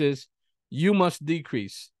increases, you must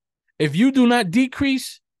decrease. If you do not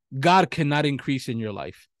decrease, God cannot increase in your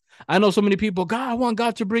life. I know so many people, God, I want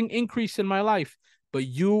God to bring increase in my life, but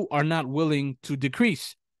you are not willing to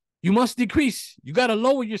decrease. You must decrease. You got to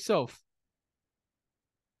lower yourself.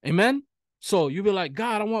 Amen. So you be like,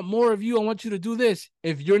 God, I want more of you. I want you to do this.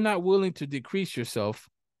 If you're not willing to decrease yourself,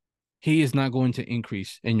 he is not going to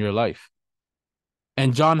increase in your life.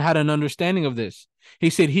 And John had an understanding of this. He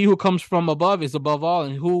said, he who comes from above is above all,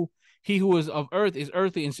 and he who is of earth is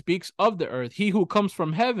earthly and speaks of the earth. He who comes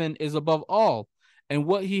from heaven is above all. And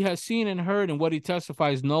what he has seen and heard and what he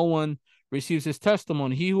testifies, no one receives his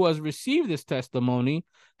testimony. He who has received this testimony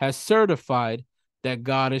has certified that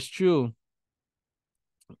God is true.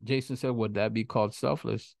 Jason said, would that be called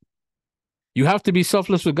selfless? You have to be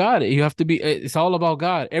selfless with God. You have to be, it's all about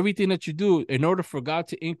God. Everything that you do, in order for God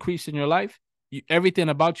to increase in your life, everything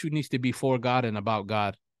about you needs to be for God and about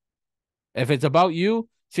God. If it's about you,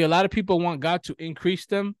 see, a lot of people want God to increase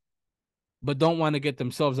them, but don't want to get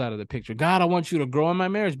themselves out of the picture. God, I want you to grow in my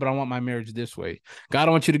marriage, but I want my marriage this way. God,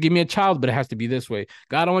 I want you to give me a child, but it has to be this way.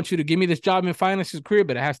 God, I want you to give me this job in finances, career,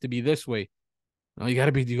 but it has to be this way. No, you got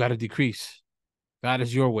to decrease. God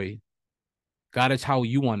is your way. God is how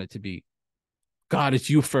you want it to be. God,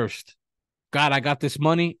 it's you first. God, I got this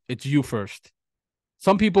money. It's you first.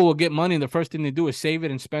 Some people will get money and the first thing they do is save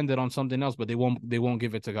it and spend it on something else, but they won't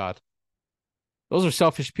give it to God. Those are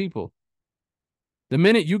selfish people. The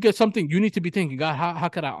minute you get something, you need to be thinking, God, how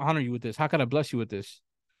could I honor you with this? How could I bless you with this?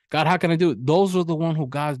 God, how can I do it? Those are the one who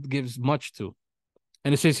God gives much to.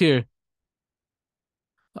 And it says here,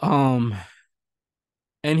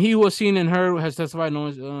 and he who has seen and heard has testified. No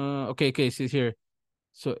one's okay. It says here.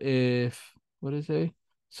 So if what does it say?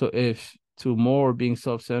 So if to more being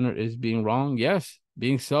self-centered is being wrong, yes,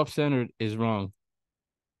 being self-centered is wrong.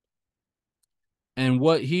 And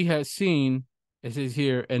what he has seen, it says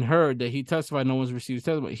here, and heard that he testified, no one's received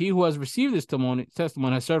testimony. He who has received this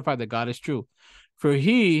testimony has certified that God is true. For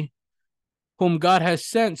he whom God has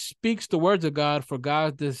sent speaks the words of God, for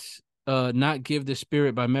God does not give the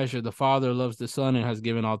Spirit by measure. The Father loves the Son and has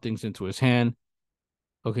given all things into his hand.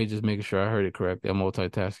 Okay, just making sure I heard it correctly. I'm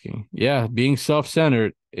multitasking. Yeah, being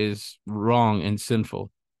self-centered is wrong and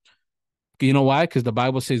sinful. You know why? Because the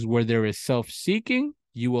Bible says where there is self-seeking,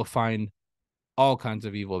 you will find all kinds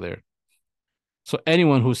of evil there. So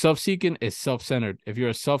anyone who's self-seeking is self-centered. If you're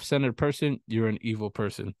a self-centered person, you're an evil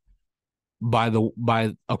person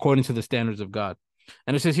by according to the standards of God.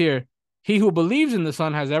 And it says here, he who believes in the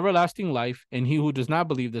Son has everlasting life, and he who does not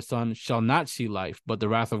believe the Son shall not see life, but the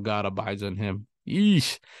wrath of God abides on him.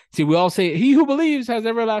 Yeesh. See, we all say he who believes has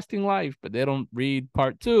everlasting life, but they don't read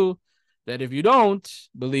part 2, that if you don't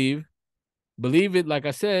believe it, like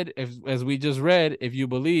I said, as we just read, if you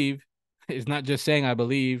believe, it's not just saying I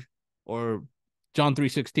believe or John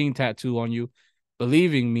 3:16 tattoo on you.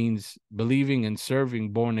 Believing means believing and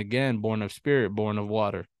serving, born again, born of spirit, born of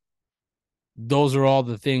water. Those are all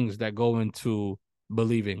the things that go into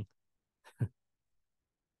believing.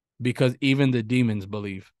 Because even the demons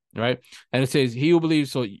believe, right? And it says, he who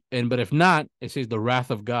believes, but if not, it says the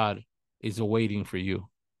wrath of God is awaiting for you.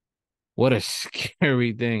 What a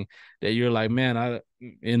scary thing that you're like, man,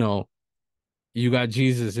 you got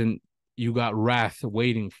Jesus and you got wrath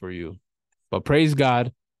waiting for you. But praise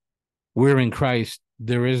God, we're in Christ.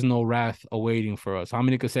 There is no wrath awaiting for us. How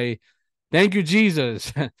many could say, thank you,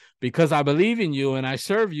 Jesus, because I believe in you and I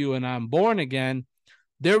serve you and I'm born again.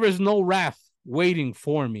 There is no wrath waiting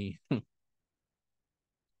for me.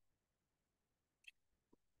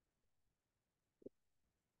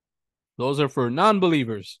 Those are for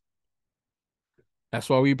non-believers. That's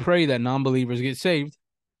why we pray that non-believers get saved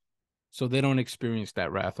so they don't experience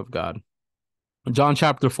that wrath of God. John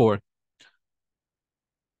chapter 4,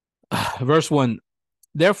 verse 1.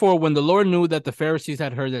 Therefore, when the Lord knew that the Pharisees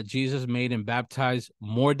had heard that Jesus made and baptized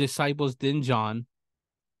more disciples than John,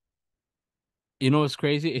 you know what's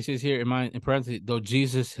crazy? It says here in parentheses, though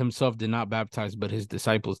Jesus himself did not baptize, but his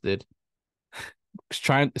disciples did.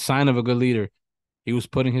 Sign of a good leader. He was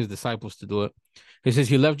putting his disciples to do it. He says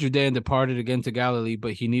he left Judea and departed again to Galilee,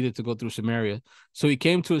 but he needed to go through Samaria. So he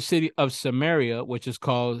came to a city of Samaria, which is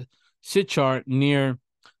called Sychar, near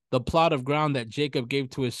the plot of ground that Jacob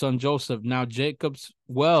gave to his son Joseph. Now Jacob's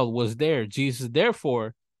well was there. Jesus,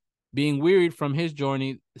 therefore, being wearied from his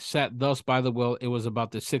journey, sat thus by the well. It was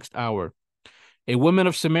about the 6th hour. A woman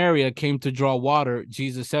of Samaria came to draw water.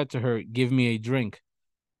 Jesus said to her, give me a drink.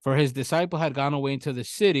 For his disciple had gone away into the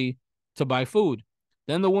city to buy food.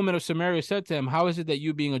 Then the woman of Samaria said to him, how is it that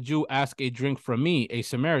you, being a Jew, ask a drink from me, a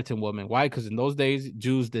Samaritan woman? Why? Because in those days,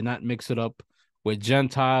 Jews did not mix it up with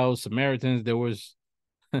Gentiles, Samaritans. There was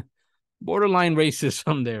borderline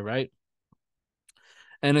racism there, right?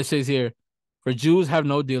 And it says here, for Jews have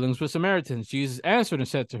no dealings with Samaritans. Jesus answered and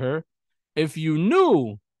said to her, if you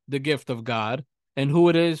knew the gift of God and who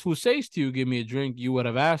it is who says to you, give me a drink, you would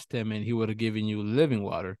have asked him and he would have given you living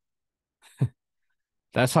water.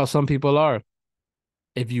 That's how some people are.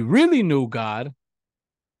 If you really knew God,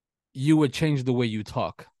 you would change the way you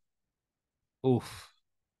talk. Oof.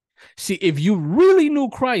 See, if you really knew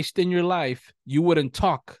Christ in your life, you wouldn't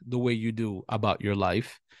talk the way you do about your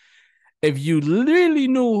life. If you really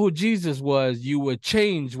knew who Jesus was, you would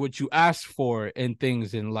change what you asked for in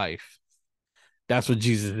things in life. That's what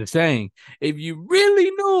Jesus is saying. If you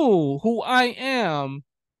really knew who I am,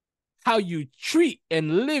 how you treat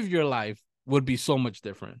and live your life would be so much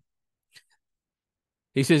different.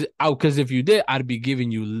 He says, because if you did, I'd be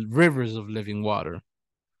giving you rivers of living water.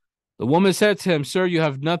 The woman said to him, sir, you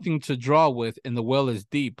have nothing to draw with, and the well is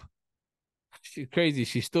deep. She's crazy.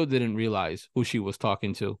 She still didn't realize who she was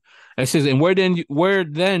talking to. It says, and where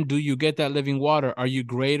then do you get that living water? Are you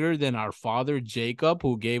greater than our father Jacob,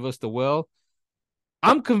 who gave us the well?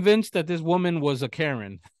 I'm convinced that this woman was a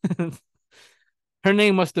Karen. Her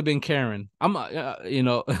name must have been Karen.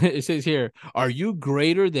 It says here, are you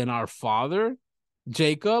greater than our father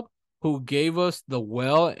Jacob, who gave us the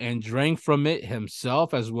well and drank from it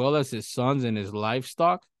himself, as well as his sons and his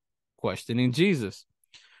livestock? Questioning Jesus.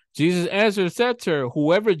 Jesus answered and said to her,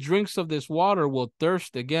 whoever drinks of this water will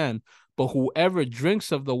thirst again, but whoever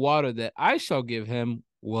drinks of the water that I shall give him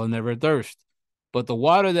will never thirst. But the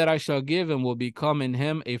water that I shall give him will become in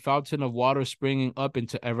him a fountain of water springing up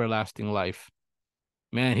into everlasting life.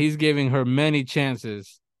 Man, he's giving her many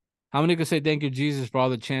chances. How many could say thank you, Jesus, for all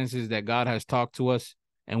the chances that God has talked to us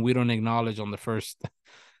and we don't acknowledge on the first.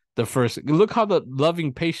 Look how the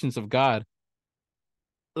loving patience of God.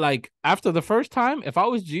 Like, after the first time, if I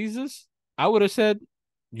was Jesus, I would have said,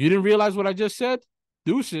 you didn't realize what I just said?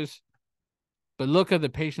 Deuces. But look at the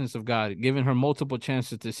patience of God, giving her multiple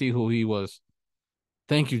chances to see who he was.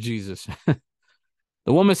 Thank you, Jesus.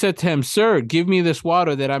 The woman said to him, sir, give me this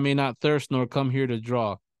water that I may not thirst nor come here to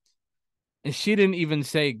draw. And she didn't even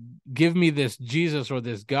say, give me this Jesus or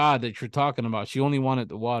this God that you're talking about. She only wanted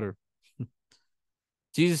the water.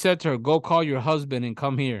 Jesus said to her, go call your husband and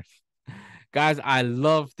come here. Guys,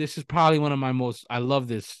 this is probably I love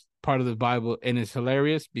this part of the Bible, and it's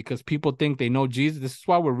hilarious because people think they know Jesus. This is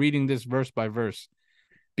why we're reading this verse by verse,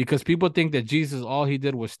 because people think that Jesus, all he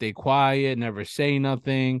did was stay quiet, never say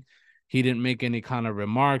nothing. He didn't make any kind of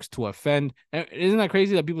remarks to offend. Isn't that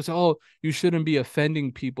crazy that people say, oh, you shouldn't be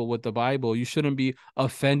offending people with the Bible. You shouldn't be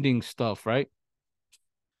offending stuff, right?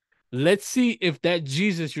 Let's see if that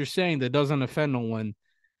Jesus you're saying that doesn't offend no one,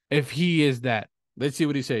 if he is that. Let's see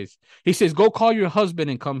what he says. He says, go call your husband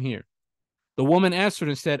and come here. The woman answered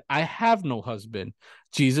and said, I have no husband.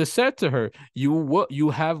 Jesus said to her, you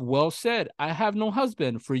have well said, I have no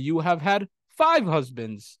husband, for you have had 5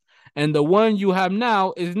 husbands, and the one you have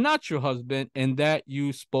now is not your husband, and that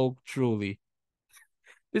you spoke truly.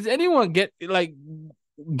 Does anyone get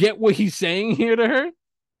what he's saying here to her?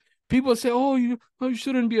 People say, you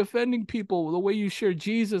shouldn't be offending people the way you share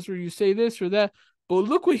Jesus, or you say this or that. But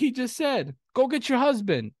look what he just said. Go get your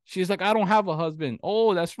husband. She's like, I don't have a husband.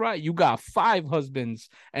 Oh, that's right. You got 5 husbands.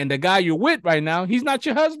 And the guy you're with right now, he's not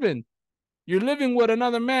your husband. You're living with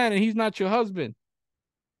another man and he's not your husband.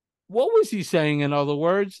 What was he saying, in other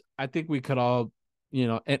words? I think we could all,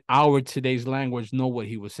 in our today's language, know what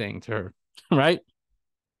he was saying to her, right?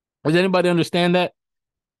 Does anybody understand that?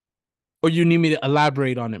 Or you need me to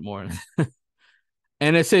elaborate on it more?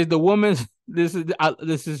 And it says the woman. This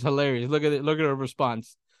is hilarious. Look at it. Look at her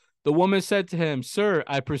response. The woman said to him, "Sir,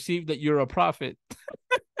 I perceive that you're a prophet."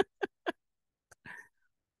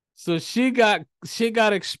 So she got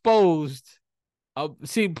exposed.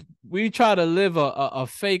 See, we try to live a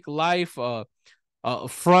fake life, a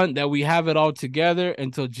front that we have it all together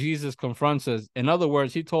until Jesus confronts us. In other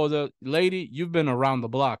words, he told her, "Lady, you've been around the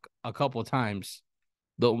block a couple times.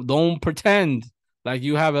 Don't pretend like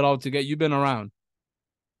you have it all together. You've been around."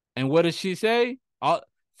 And what did she say?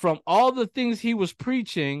 From all the things he was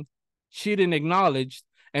preaching, she didn't acknowledge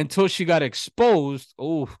until she got exposed.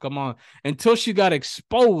 Oh, come on. Until she got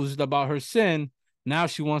exposed about her sin. Now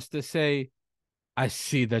she wants to say, I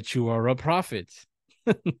see that you are a prophet.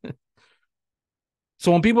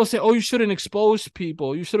 So when people say, oh, you shouldn't expose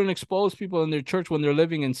people in their church when they're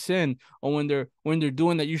living in sin, or when they're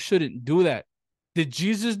doing that, you shouldn't do that. Did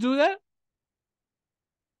Jesus do that?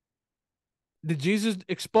 Did Jesus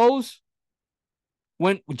expose?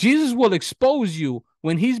 When Jesus will expose you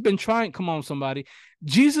when he's been trying, come on, somebody.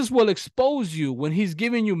 Jesus will expose you when he's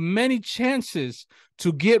giving you many chances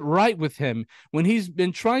to get right with him. When he's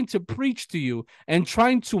been trying to preach to you and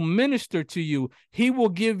trying to minister to you, he will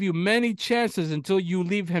give you many chances until you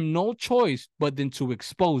leave him no choice but then to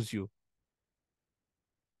expose you.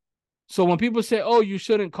 So when people say, oh, you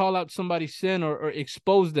shouldn't call out somebody's sin or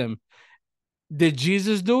expose them, did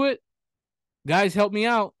Jesus do it? Guys, help me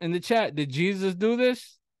out in the chat. Did Jesus do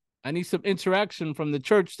this? I need some interaction from the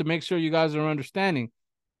church to make sure you guys are understanding.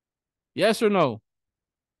 Yes or no?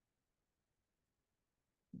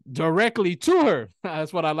 Directly to her.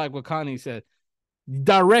 That's what I like what Connie said.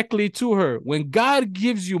 Directly to her. When God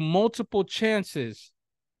gives you multiple chances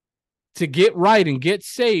to get right and get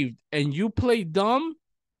saved, and you play dumb,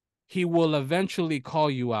 he will eventually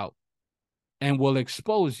call you out and will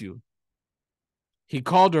expose you. He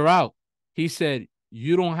called her out. He said,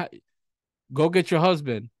 you don't have, go get your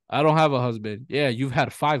husband. I don't have a husband. Yeah, you've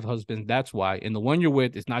had 5 husbands. That's why. And the one you're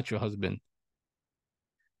with is not your husband.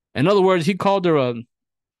 In other words, he called her a,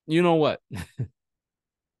 you know what?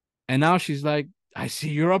 And now she's like, I see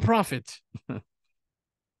you're a prophet.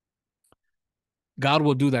 God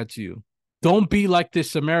will do that to you. Don't be like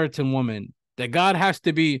this Samaritan woman that God has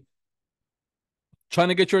to be trying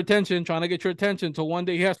to get your attention till one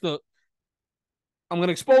day he has to, I'm going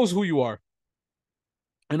to expose who you are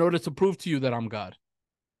in order to prove to you that I'm God.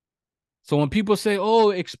 So when people say,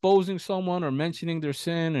 oh, exposing someone or mentioning their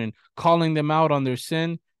sin and calling them out on their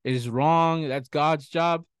sin is wrong, that's God's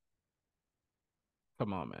job.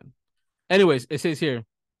 Come on, man. Anyways, it says here,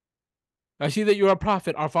 I see that you're a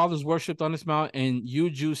prophet. Our fathers worshipped on this mount, and you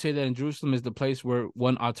Jews say that in Jerusalem is the place where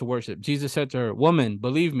one ought to worship. Jesus said to her, woman,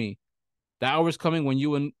 believe me, the hour is coming when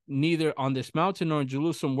you will neither on this mountain nor in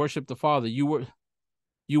Jerusalem worship the Father. You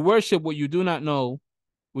worship what you do not know.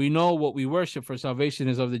 We know what we worship, for salvation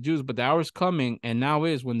is of the Jews, but the hour is coming, and now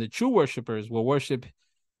is, when the true worshipers will worship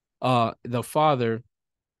the Father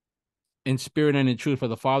in spirit and in truth, for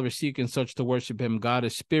the Father is seeking such to worship him. God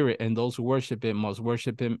is spirit, and those who worship him must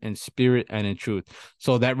worship him in spirit and in truth.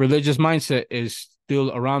 So that religious mindset is still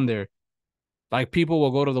around there. Like, people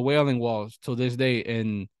will go to the Wailing Walls to this day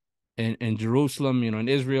in Jerusalem, in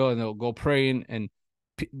Israel, and they'll go praying. And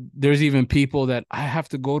there's even people that, I have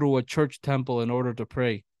to go to a church temple in order to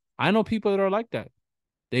pray. I know people that are like that.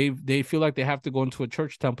 They feel like they have to go into a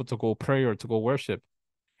church temple to go pray or to go worship.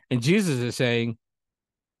 And Jesus is saying,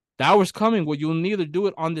 the hour's coming where you'll neither do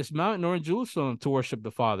it on this mountain nor in Jerusalem to worship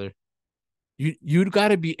the Father. You got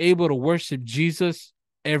to be able to worship Jesus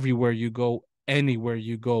everywhere you go, anywhere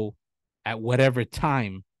you go, at whatever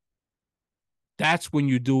time. That's when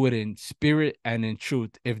you do it in spirit and in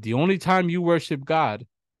truth. If the only time you worship God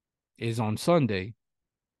is on Sunday,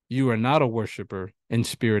 you are not a worshiper in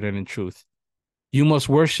spirit and in truth. You must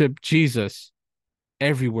worship Jesus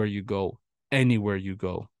everywhere you go, anywhere you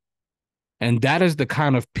go. And that is the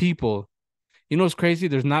kind of people You know what's crazy?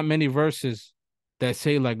 There's not many verses that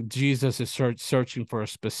say like Jesus is searching for a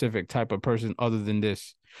specific type of person other than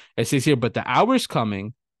this. It says here, but the hour is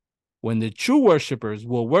coming when the true worshipers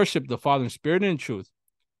will worship the Father in spirit and in truth.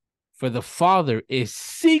 For the Father is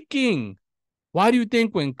seeking. Why do you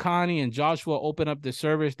think when Connie and Joshua open up the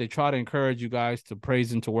service, they try to encourage you guys to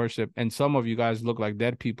praise and to worship? And some of you guys look like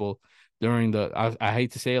dead people during I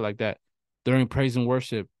hate to say it like that, during praise and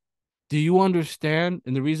worship. Do you understand?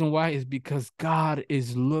 And the reason why is because God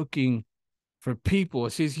is looking for people.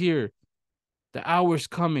 It says here, the hour's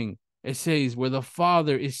coming. It says where the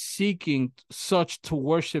Father is seeking such to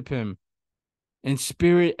worship him in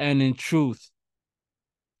spirit and in truth.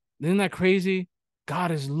 Isn't that crazy?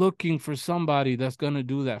 God is looking for somebody that's going to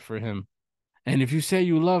do that for him. And if you say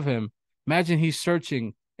you love him, imagine he's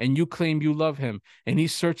searching and you claim you love him and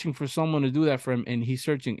he's searching for someone to do that for him and he's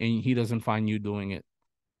searching and he doesn't find you doing it.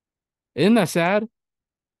 Isn't that sad?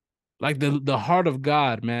 Like the heart of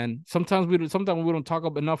God, man. Sometimes we don't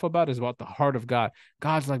talk enough about is about the heart of God.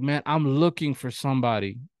 God's like, man, I'm looking for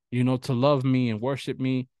somebody, to love me and worship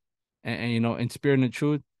me and in spirit and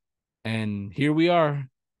truth. And here we are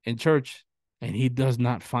in church, and he does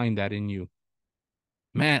not find that in you.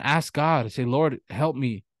 Man, ask God, say, Lord, help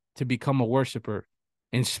me to become a worshiper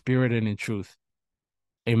in spirit and in truth.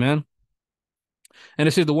 Amen. And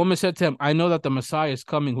it says, the woman said to him, I know that the Messiah is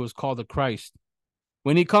coming, who is called the Christ.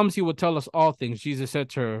 When he comes, he will tell us all things. Jesus said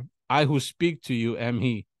to her, I who speak to you am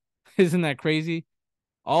he. Isn't that crazy?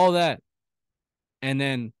 All that. And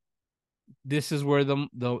then this is where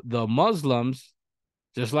the Muslims,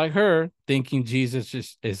 just like her, thinking Jesus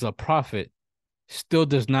just is a prophet, still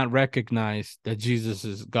does not recognize that Jesus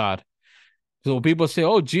is God. So people say,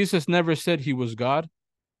 oh, Jesus never said he was God.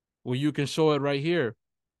 Well, you can show it right here.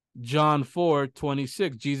 John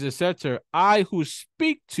 4:26. Jesus said to her, I who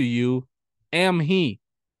speak to you am he.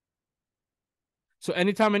 So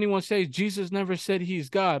anytime anyone says Jesus never said he's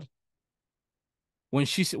God, when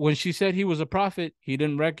she said he was a prophet, he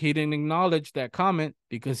didn't acknowledge that comment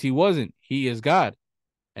because he wasn't. He is God.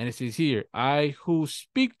 And it says here, I who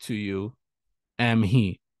speak to you am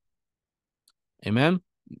he. Amen.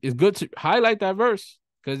 It's good to highlight that verse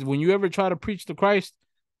because when you ever try to preach the Christ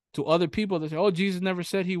to other people, they say, oh, Jesus never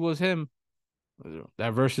said he was him. That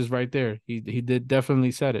verse is right there. He did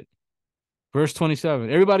definitely said it. Verse 27.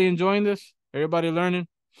 Everybody enjoying this? Everybody learning?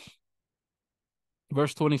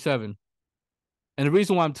 Verse 27. And the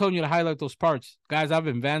reason why I'm telling you to highlight those parts, guys, I've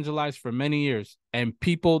evangelized for many years and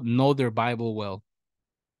people know their Bible well.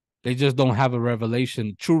 They just don't have a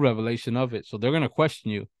true revelation of it. So they're going to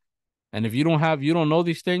question you. And if you don't know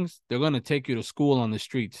these things, they're going to take you to school on the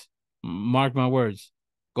streets. Mark my words.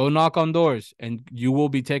 Go knock on doors and you will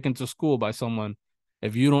be taken to school by someone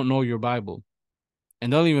if you don't know your Bible.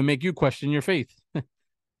 And they'll even make you question your faith.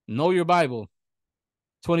 Know your Bible.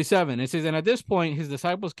 27. It says, and at this point, his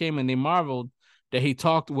disciples came and they marveled that he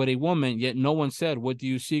talked with a woman, yet no one said, what do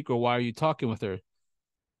you seek or why are you talking with her?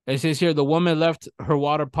 It says here, the woman left her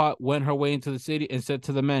water pot, went her way into the city and said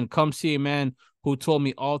to the men, come see a man who told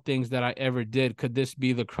me all things that I ever did. Could this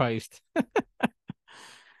be the Christ?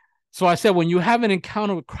 So I said, when you have an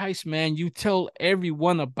encounter with Christ, man, you tell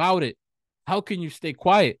everyone about it. How can you stay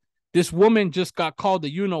quiet? This woman just got called the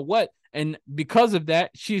you-know-what. And because of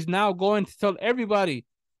that, she's now going to tell everybody,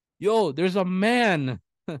 yo, there's a man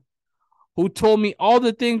who told me all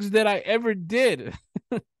the things that I ever did.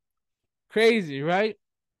 Crazy, right?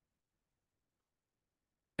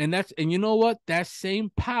 And you know what? That same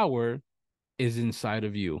power is inside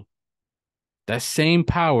of you. That same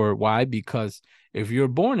power. Why? Because if you're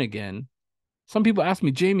born again, some people ask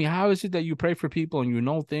me, Jamie, how is it that you pray for people and you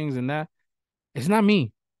know things and that? It's not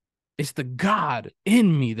me. It's the God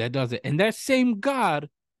in me that does it. And that same God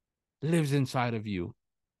lives inside of you.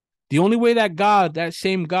 The only way that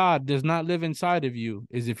same God does not live inside of you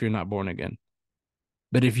is if you're not born again.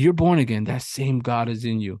 But if you're born again, that same God is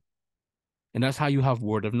in you. And that's how you have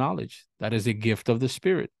word of knowledge. That is a gift of the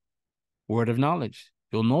Spirit. Word of knowledge.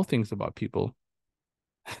 You'll know things about people.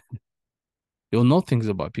 You'll know things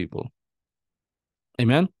about people.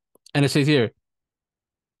 Amen. And it says here,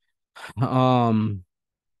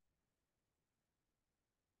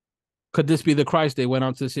 could this be the Christ? They went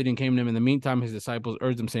out to the city and came to him. In the meantime, his disciples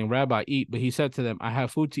urged him, saying, Rabbi, eat. But he said to them, I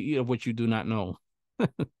have food to eat of which you do not know.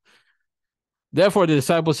 Therefore, the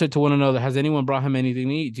disciples said to one another, has anyone brought him anything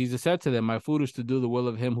to eat? Jesus said to them, my food is to do the will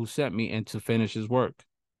of him who sent me and to finish his work.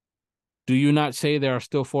 Do you not say there are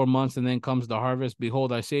still 4 months and then comes the harvest?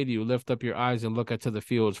 Behold, I say to you, lift up your eyes and look to the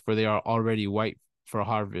fields, for they are already white for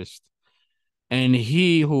harvest. And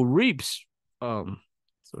he who reaps, so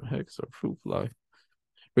heck's a fruit fly.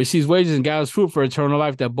 receives wages and gathers fruit for eternal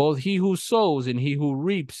life, that both he who sows and he who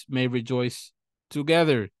reaps may rejoice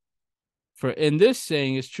together. For in this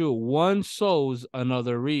saying is true, one sows,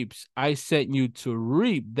 another reaps. I sent you to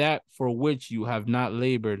reap that for which you have not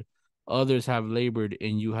labored. Others have labored,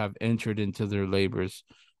 and you have entered into their labors.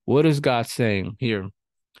 What is God saying here?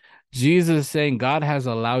 Jesus is saying God has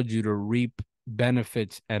allowed you to reap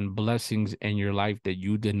benefits and blessings in your life that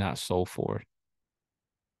you did not sow for.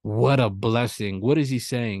 What a blessing. What is he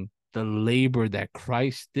saying? The labor that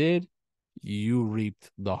Christ did, you reaped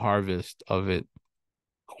the harvest of it.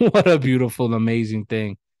 What a beautiful, amazing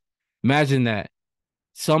thing. Imagine that.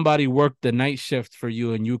 Somebody worked the night shift for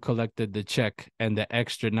you and you collected the check and the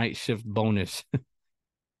extra night shift bonus.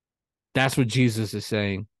 That's what Jesus is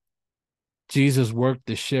saying. Jesus worked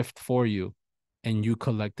the shift for you and you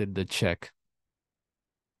collected the check.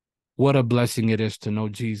 What a blessing it is to know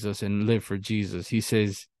Jesus and live for Jesus. He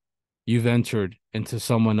says, you've entered into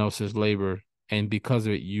someone else's labor, and because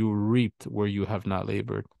of it, you reaped where you have not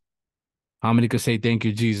labored. How many could say thank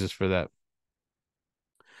you, Jesus, for that?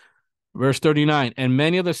 Verse 39, and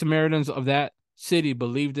many of the Samaritans of that city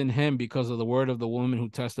believed in him because of the word of the woman who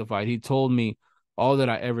testified. He told me all that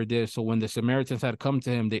I ever did. So when the Samaritans had come to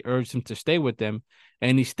him, they urged him to stay with them,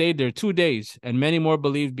 and he stayed there 2 days, and many more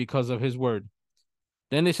believed because of his word.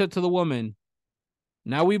 Then they said to the woman,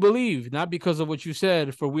 now we believe, not because of what you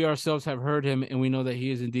said, for we ourselves have heard him, and we know that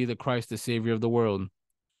he is indeed the Christ, the Savior of the world.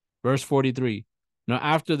 Verse 43, now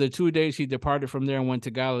after the 2 days he departed from there and went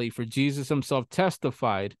to Galilee, for Jesus himself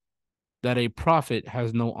testified that a prophet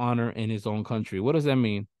has no honor in his own country. What does that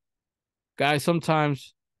mean? Guys,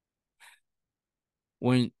 sometimes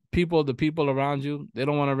when the people around you, they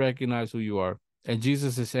don't want to recognize who you are. And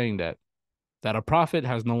Jesus is saying that a prophet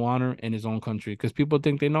has no honor in his own country because people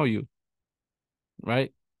think they know you,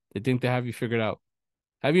 right? They think they have you figured out.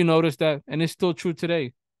 Have you noticed that? And it's still true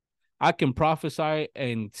today. I can prophesy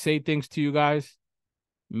and say things to you guys.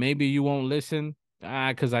 Maybe you won't listen.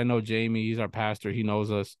 Because I know Jamie, he's our pastor. He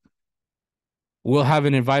knows us. We'll have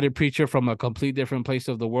an invited preacher from a complete different place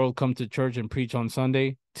of the world come to church and preach on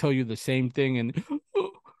Sunday, tell you the same thing, and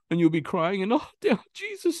you'll be crying, and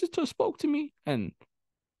Jesus just spoke to me. And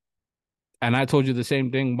I told you the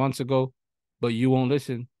same thing months ago, but you won't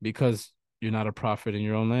listen because you're not a prophet in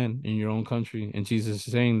your own land, in your own country. And Jesus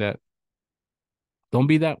is saying that. Don't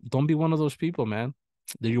be one of those people, man.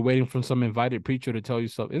 That you're waiting for some invited preacher to tell you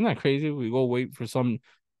something. Isn't that crazy? We go wait for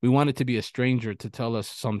we want it to be a stranger to tell us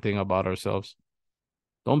something about ourselves.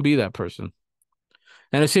 Don't be that person.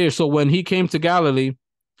 And it's here. So when he came to Galilee,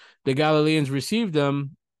 the Galileans received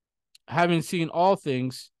him, having seen all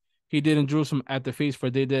things he did in Jerusalem at the feast,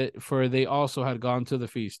 for they also had gone to the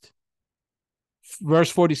feast.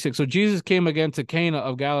 Verse 46. So Jesus came again to Cana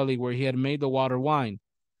of Galilee, where he had made the water wine.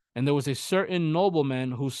 And there was a certain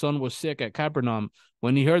nobleman whose son was sick at Capernaum.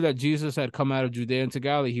 When he heard that Jesus had come out of Judea into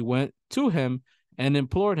Galilee, he went to him and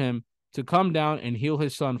implored him to come down and heal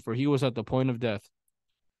his son, for he was at the point of death.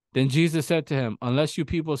 Then Jesus said to him, unless you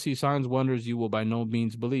people see signs, wonders, you will by no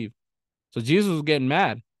means believe. So Jesus was getting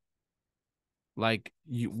mad. Like,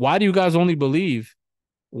 why do you guys only believe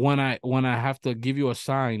when I have to give you a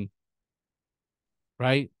sign,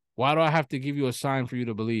 right? Why do I have to give you a sign for you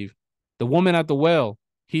to believe? The woman at the well,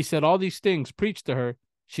 he said all these things, preached to her.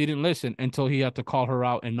 She didn't listen until he had to call her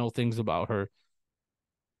out and know things about her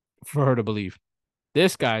for her to believe.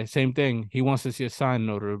 This guy, same thing. He wants to see a sign in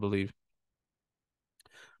order to believe.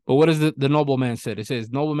 But what does the nobleman said? It says,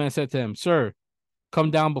 nobleman said to him, sir, come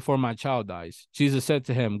down before my child dies. Jesus said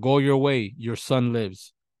to him, go your way, your son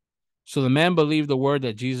lives. So the man believed the word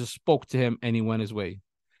that Jesus spoke to him, and he went his way.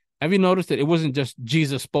 Have you noticed that it wasn't just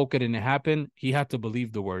Jesus spoke it and it happened? He had to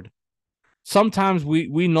believe the word. Sometimes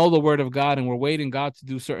we know the word of God and we're waiting God to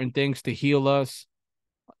do certain things to heal us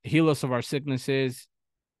of our sicknesses,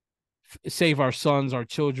 save our sons, our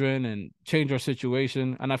children, and change our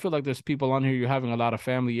situation. And I feel like there's people on here, you're having a lot of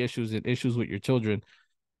family issues and issues with your children,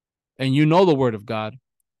 and you know the word of God,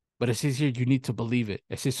 but it says here you need to believe it.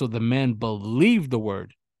 It says, so the man believed the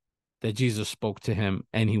word that Jesus spoke to him,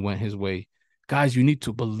 and he went his way. Guys, you need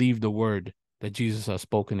to believe the word that Jesus has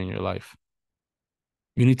spoken in your life.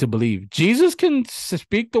 You need to believe. Jesus can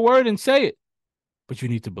speak the word and say it, but you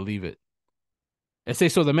need to believe it. It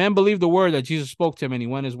says, so the man believed the word that Jesus spoke to him, and he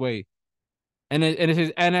went his way. And it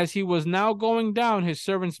says, and as he was now going down, his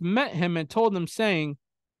servants met him and told him, saying,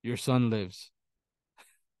 your son lives.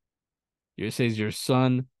 It says, your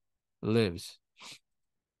son lives.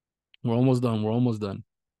 We're almost done. We're almost done.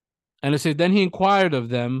 And it says, then he inquired of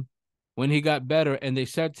them when he got better, and they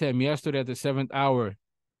said to him, yesterday at the 7th hour,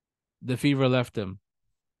 the fever left him.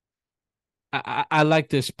 I like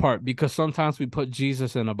this part because sometimes we put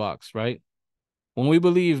Jesus in a box, right? When we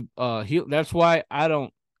believe that's why I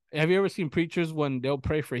don't. Have you ever seen preachers when they'll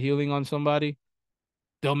pray for healing on somebody?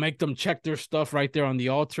 They'll make them check their stuff right there on the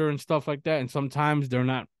altar and stuff like that. And sometimes they're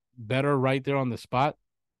not better right there on the spot.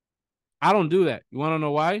 I don't do that. You want to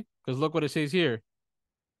know why? Because look what it says here.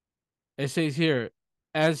 It says here,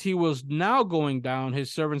 as he was now going down,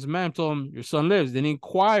 his servant's man told him, your son lives. Then he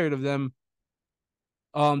inquired of them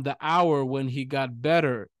the hour when he got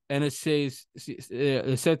better. And it says,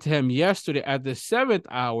 it said to him yesterday at the 7th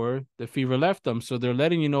hour, the fever left him. So they're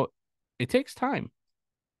letting you know it takes time.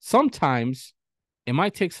 Sometimes it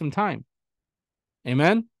might take some time.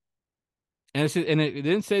 Amen. And it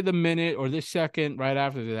didn't say the minute or the second right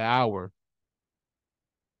after the hour.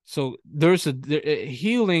 So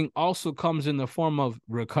healing also comes in the form of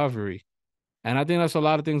recovery. And I think that's a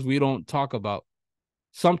lot of things we don't talk about.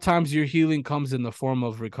 Sometimes your healing comes in the form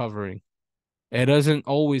of recovering. It doesn't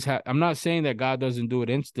always have. I'm not saying that God doesn't do it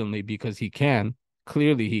instantly because he can.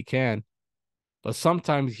 Clearly he can. But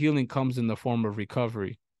sometimes healing comes in the form of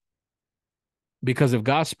recovery. Because if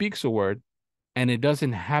God speaks a word and it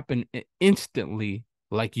doesn't happen instantly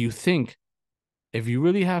like you think, if you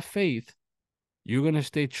really have faith, you're going to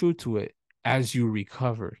stay true to it as you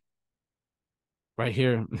recover. Right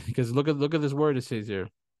here, because look at this word it says here.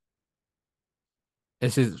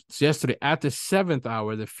 It says yesterday at the 7th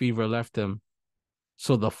hour the fever left him.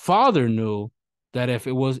 So the father knew that if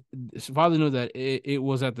it was, his father knew that it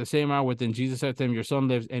was at the same hour. Then Jesus said to him, "Your son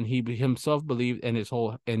lives," and he himself believed in his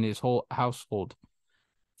whole household.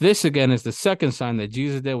 This again is the second sign that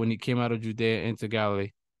Jesus did when he came out of Judea into Galilee.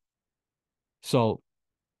 So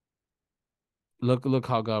look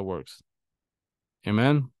how God works.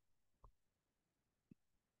 Amen.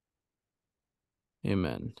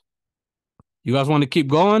 Amen. You guys want to keep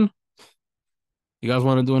going? You guys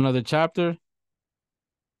want to do another chapter?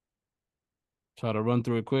 Try to run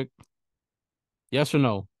through it quick. Yes or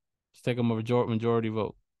no? Let's take a majority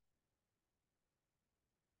vote.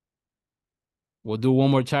 We'll do one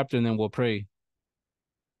more chapter and then we'll pray.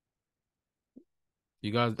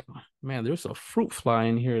 You guys, man, there's a fruit fly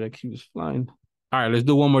in here that keeps flying. All right, let's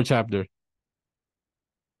do one more chapter.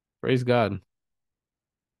 Praise God.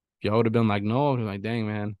 If y'all would have been like, no, like, dang,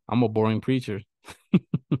 man, I'm a boring preacher.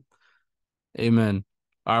 Amen.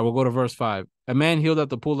 All right, we'll go to verse 5. A man healed at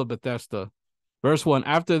the pool of Bethesda. Verse 1.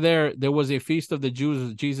 After there was a feast of the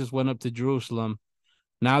Jews. Jesus went up to Jerusalem.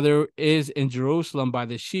 Now there is in Jerusalem by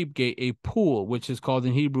the sheep gate a pool, which is called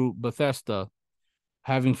in Hebrew Bethesda,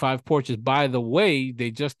 having 5 porches. By the way, they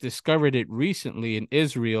just discovered it recently in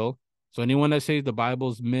Israel. So anyone that says the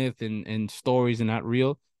Bible's myth and stories and not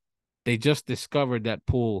real, they just discovered that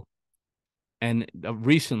pool and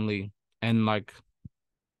recently, and like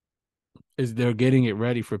they're getting it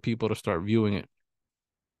ready for people to start viewing it.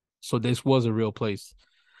 So this was a real place.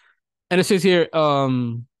 And it says here,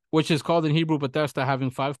 which is called in Hebrew Bethesda,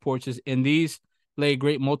 having 5 porches. In these lay a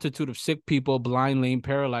great multitude of sick people, blind, lame,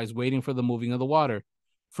 paralyzed, waiting for the moving of the water.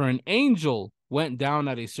 For an angel went down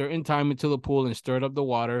at a certain time into the pool and stirred up the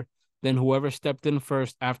water. Then whoever stepped in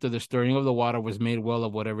first after the stirring of the water was made well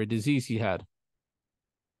of whatever disease he had.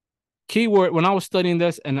 Keyword, when I was studying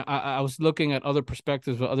this and I was looking at other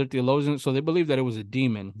perspectives with other theologians, so they believe that it was a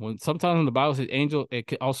demon. When sometimes in the Bible says angel, it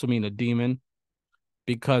could also mean a demon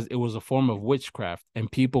because it was a form of witchcraft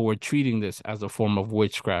and people were treating this as a form of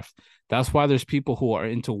witchcraft. That's why there's people who are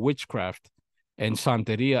into witchcraft and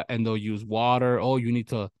Santeria and they'll use water. Oh, you need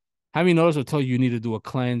to, have you noticed they'll tell you need to do a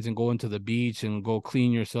cleanse and go into the beach and go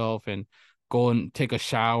clean yourself and go and take a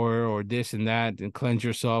shower or this and that and cleanse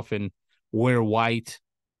yourself and wear white.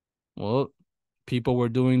 Well, people were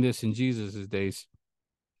doing this in Jesus' days.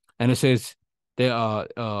 And it says it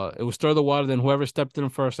will stir the water, then whoever stepped in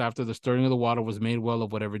first after the stirring of the water was made well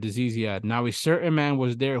of whatever disease he had. Now a certain man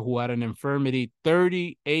was there who had an infirmity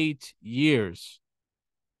 38 years.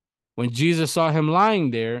 When Jesus saw him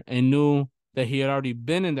lying there and knew that he had already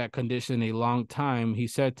been in that condition a long time, he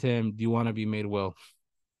said to him, "Do you want to be made well?"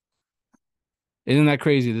 Isn't that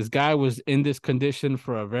crazy? This guy was in this condition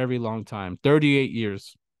for a very long time, 38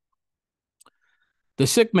 years. The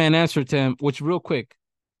sick man answered to him, which real quick,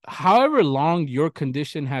 however long your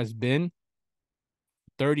condition has been,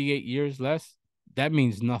 38 years less, that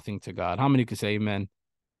means nothing to God. How many could say amen?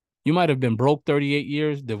 You might have been broke 38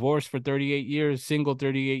 years, divorced for 38 years, single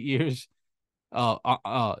 38 years,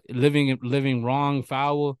 living wrong,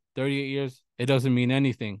 foul 38 years. It doesn't mean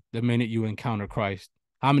anything the minute you encounter Christ.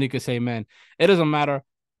 How many could say amen? It doesn't matter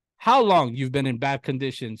how long you've been in bad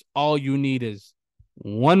conditions. All you need is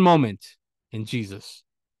one moment in Jesus.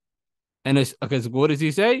 And it's because what does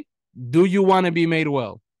he say? Do you want to be made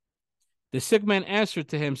well? The sick man answered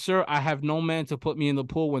to him, Sir, I have no man to put me in the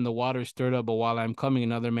pool when the water is stirred up, but while I'm coming,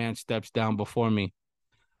 another man steps down before me.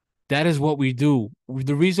 That is what we do.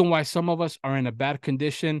 The reason why some of us are in a bad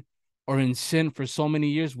condition or in sin for so many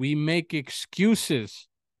years, we make excuses.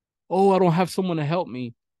 Oh, I don't have someone to help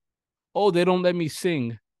me. Oh, they don't let me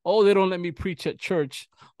sing. Oh, they don't let me preach at church.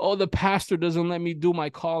 Oh, the pastor doesn't let me do my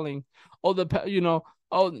calling. Oh,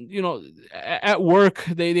 at work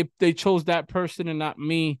they chose that person and not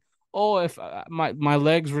me. Oh, if my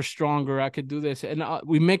legs were stronger, I could do this. And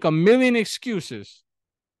we make a million excuses,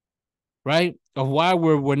 right? Of why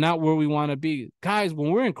we're not where we want to be. Guys,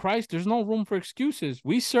 when we're in Christ, there's no room for excuses.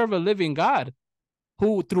 We serve a living God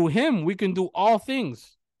who through him we can do all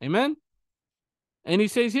things. Amen. And he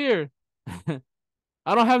says here,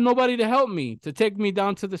 I don't have nobody to help me, to take me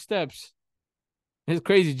down to the steps. It's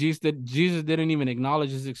crazy. Jesus didn't even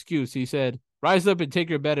acknowledge his excuse. He said, rise up and take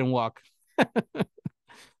your bed and walk.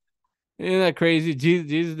 Isn't that crazy?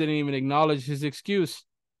 Jesus didn't even acknowledge his excuse.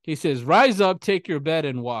 He says, rise up, take your bed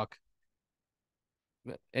and walk.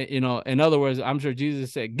 In other words, I'm sure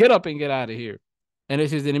Jesus said, get up and get out of here. And it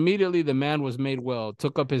says that immediately the man was made well,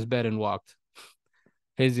 took up his bed and walked.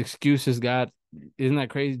 His excuses, God, isn't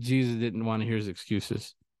that crazy? Jesus didn't want to hear his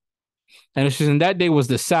excuses. And it says, and that day was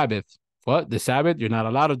the Sabbath. What? The Sabbath? You're not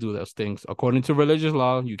allowed to do those things. According to religious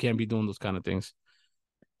law, you can't be doing those kind of things.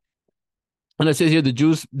 And it says here, the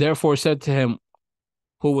Jews therefore said to him,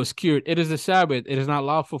 who was cured, it is the Sabbath. It is not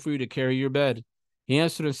lawful for you to carry your bed. He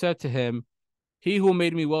answered and said to him, he who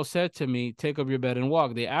made me well said to me, take up your bed and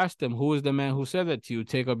walk. They asked him, who is the man who said that to you?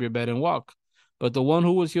 Take up your bed and walk. But the one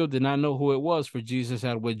who was healed did not know who it was, for Jesus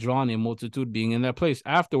had withdrawn, a multitude being in that place.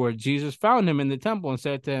 Afterward, Jesus found him in the temple and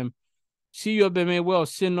said to him, see, you have been made well.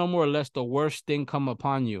 Sin no more, lest the worst thing come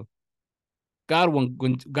upon you. God,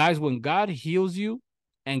 when God heals you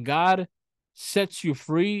and God sets you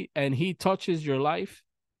free and he touches your life,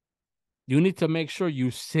 you need to make sure you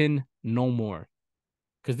sin no more.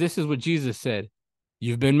 Because this is what Jesus said.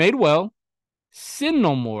 You've been made well, sin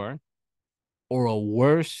no more, or a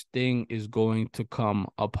worse thing is going to come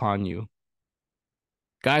upon you.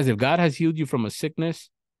 Guys, if God has healed you from a sickness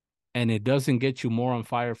and it doesn't get you more on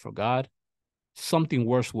fire for God, something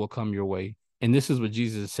worse will come your way. And this is what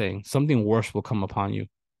Jesus is saying. Something worse will come upon you.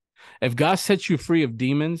 If God sets you free of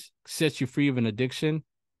demons, sets you free of an addiction,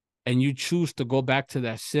 and you choose to go back to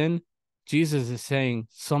that sin, Jesus is saying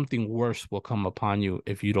something worse will come upon you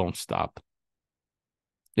if you don't stop.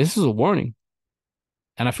 This is a warning.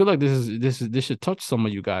 And I feel like this should touch some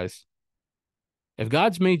of you guys. If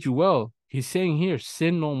God's made you well, he's saying here,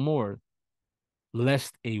 sin no more,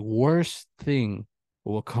 lest a worse thing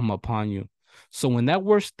will come upon you. So when that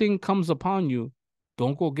worst thing comes upon you,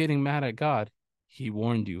 don't go getting mad at God. He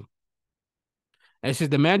warned you. And it says,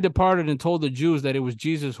 the man departed and told the Jews that it was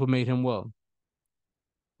Jesus who made him well.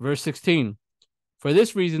 Verse 16, for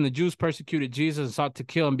this reason, the Jews persecuted Jesus and sought to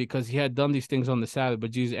kill him because he had done these things on the Sabbath.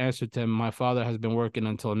 But Jesus answered to him, my Father has been working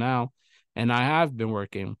until now, and I have been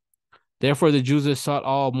working. Therefore, the Jews sought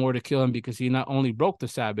all more to kill him because he not only broke the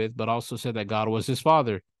Sabbath, but also said that God was his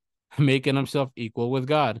Father, making himself equal with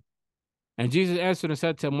God. And Jesus answered and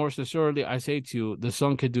said to him, most assuredly, I say to you, the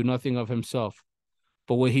Son can do nothing of himself,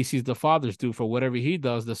 but what he sees the fathers do, for whatever he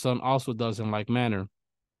does, the Son also does in like manner.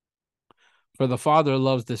 For the Father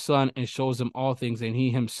loves the Son and shows him all things, and he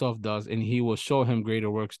himself does, and he will show him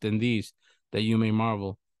greater works than these, that you may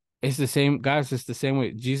marvel. It's the same, guys, it's the same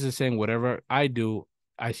way. Jesus saying, whatever I do,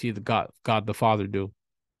 I see the God the Father do.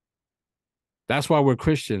 That's why we're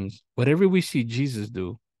Christians. Whatever we see Jesus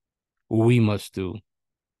do, we must do.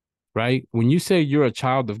 Right? When you say you're a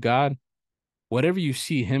child of God, whatever you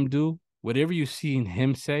see him do, whatever you see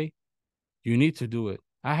him say, you need to do it.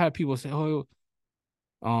 I have people say, oh,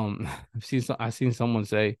 I've seen someone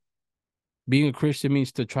say, being a Christian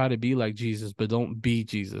means to try to be like Jesus, but don't be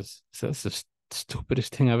Jesus. So that's the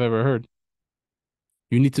stupidest thing I've ever heard.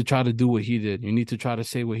 You need to try to do what he did. You need to try to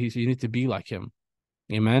say what he said. You need to be like him.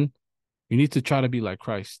 Amen. You need to try to be like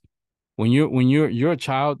Christ. When you're a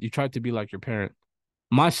child, you try to be like your parent.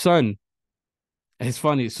 My son, it's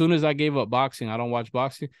funny. As soon as I gave up boxing, I don't watch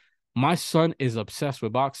boxing. My son is obsessed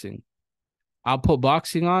with boxing. I'll put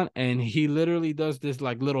boxing on, and he literally does this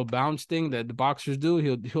like little bounce thing that the boxers do.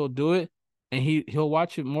 He'll do it, and he'll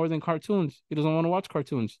watch it more than cartoons. He doesn't want to watch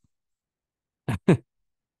cartoons.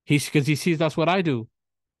 Because he sees that's what I do.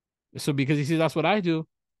 So because he sees that's what I do,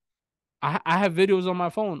 I have videos on my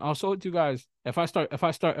phone. I'll show it to you guys. If I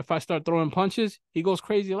start throwing punches, he goes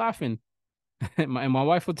crazy laughing. and my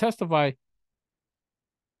wife will testify.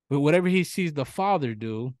 But whatever he sees the Father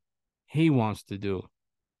do, he wants to do.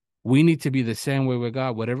 We need to be the same way with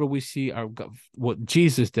God. Whatever we see what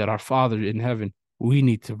Jesus did, our Father in heaven, we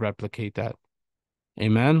need to replicate that.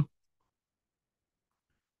 Amen.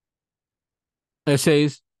 It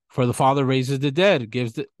says, "For the Father raises the dead,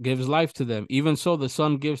 gives life to them. Even so, the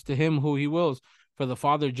Son gives to him who he wills. For the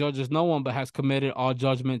Father judges no one, but has committed all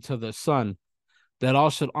judgment to the Son, that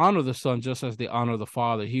all should honor the Son just as they honor the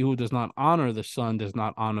Father. He who does not honor the Son does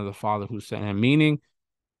not honor the Father who sent him." Meaning,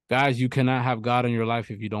 guys, you cannot have God in your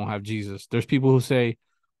life if you don't have Jesus. There's people who say,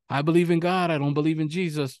 "I believe in God, I don't believe in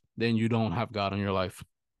Jesus." Then you don't have God in your life.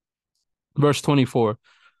 Verse 24.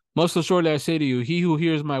 "Most assuredly I say to you, he who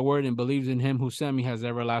hears my word and believes in him who sent me has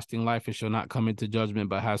everlasting life and shall not come into judgment,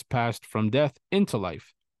 but has passed from death into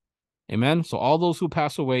life." Amen. So all those who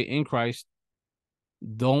pass away in Christ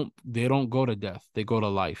don't go to death, they go to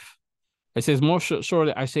life. It says, "More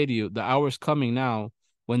surely I say to you, the hour is coming now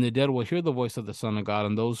when the dead will hear the voice of the Son of God,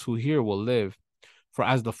 and those who hear will live. For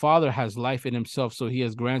as the Father has life in himself, so he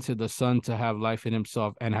has granted the Son to have life in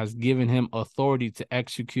himself, and has given him authority to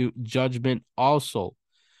execute judgment also,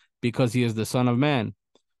 because he is the Son of Man.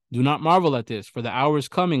 Do not marvel at this, for the hour is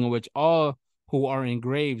coming in which all who are in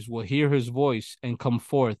graves will hear his voice and come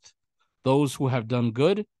forth, those who have done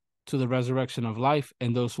good to the resurrection of life,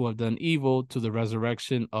 and those who have done evil to the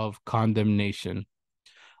resurrection of condemnation.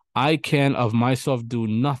 I can of myself do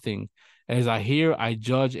nothing. As I hear, I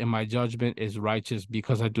judge, and my judgment is righteous,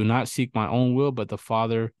 because I do not seek my own will, but the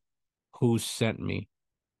Father who sent me."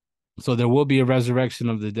 So there will be a resurrection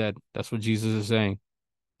of the dead. That's what Jesus is saying.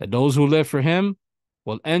 That those who live for him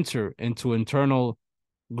will enter into eternal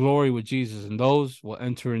glory with Jesus, and those will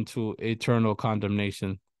enter into eternal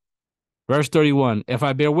condemnation. Verse 31, "If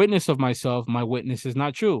I bear witness of myself, my witness is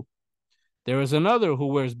not true. There is another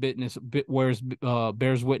who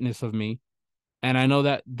bears witness of me, and I know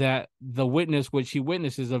that the witness which he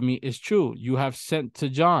witnesses of me is true. You have sent to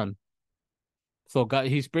John." So God,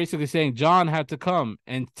 he's basically saying John had to come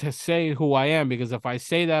and to say who I am, because if I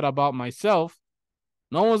say that about myself,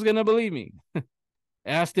 no one's gonna believe me. It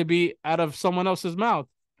has to be out of someone else's mouth.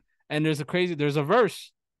 And there's a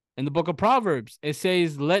verse in the book of Proverbs. It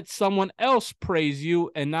says, "Let someone else praise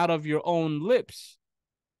you and not of your own lips."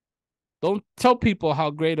 Don't tell people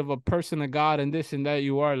how great of a person of God and this and that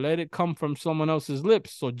you are. Let it come from someone else's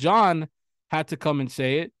lips. So John had to come and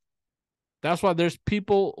say it. That's why there's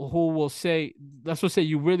people who will say, that's what say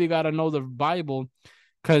you really got to know the Bible,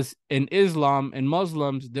 because in Islam and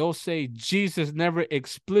Muslims, they'll say Jesus never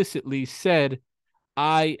explicitly said,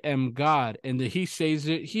 "I am God," and he says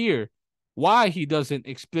it here. Why he doesn't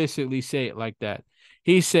explicitly say it like that?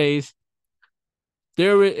 He says,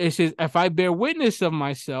 it says, "If I bear witness of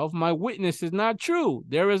myself, my witness is not true.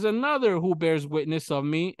 There is another who bears witness of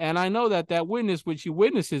me, and I know that that witness which he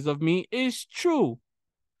witnesses of me is true."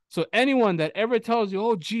 So anyone that ever tells you,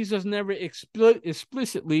 "Oh, Jesus never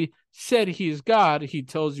explicitly said he is God," he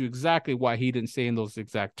tells you exactly why he didn't say in those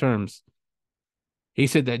exact terms. He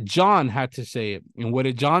said that John had to say it. And what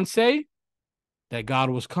did John say? That God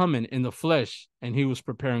was coming in the flesh and he was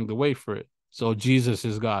preparing the way for it. So Jesus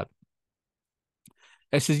is God.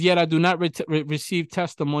 It says, "Yet I do not receive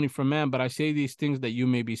testimony from man, but I say these things that you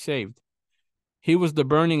may be saved. He was the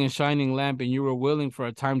burning and shining lamp, and you were willing for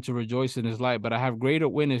a time to rejoice in his light. But I have greater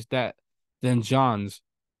witness than John's.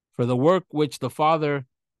 For the work which the Father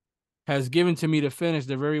has given to me to finish,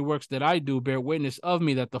 the very works that I do bear witness of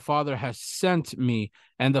me that the Father has sent me.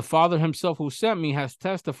 And the Father himself who sent me has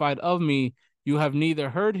testified of me. You have neither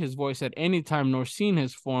heard his voice at any time nor seen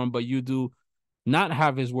his form, but you do not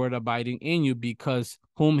have his word abiding in you, because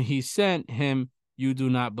whom he sent him you do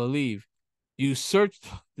not believe. You searched,"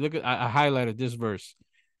 look at, I highlighted this verse.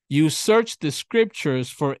 "You search the scriptures,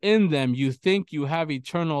 for in them you think you have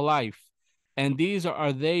eternal life. And these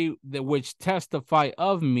are they that which testify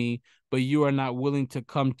of me, but you are not willing to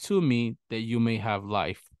come to me that you may have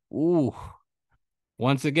life." Ooh.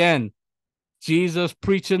 Once again, Jesus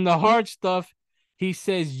preaching the hard stuff. He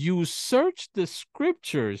says, "You search the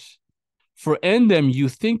scriptures, for in them you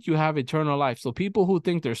think you have eternal life." So people who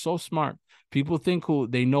think they're so smart, people think who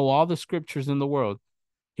they know all the scriptures in the world.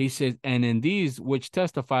 He says, "And in these which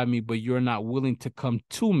testify me, but you're not willing to come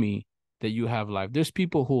to me that you have life." There's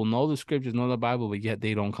people who know the scriptures, know the Bible, but yet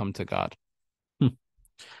they don't come to God.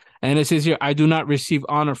 And it says here, "I do not receive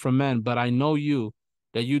honor from men, but I know you,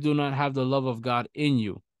 that you do not have the love of God in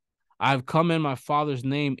you. I've come in my Father's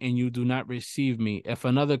name, and you do not receive me. If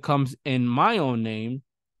another comes in my own name,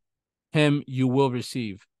 him you will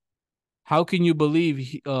receive. How can you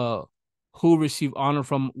believe who receive honor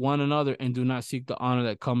from one another and do not seek the honor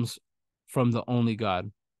that comes from the only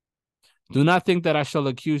God? Do not think that I shall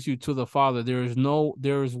accuse you to the Father. There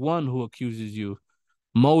is one who accuses you,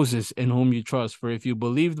 Moses, in whom you trust. For if you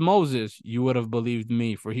believed Moses, you would have believed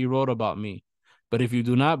me, for he wrote about me. But if you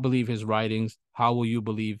do not believe his writings, how will you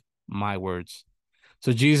believe my words?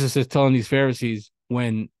 So Jesus is telling these Pharisees,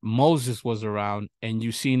 when Moses was around and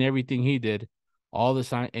you seen everything he did, all the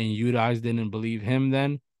sign, and you guys didn't believe him,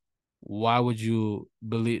 then why would you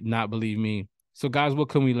not believe me? So, guys, what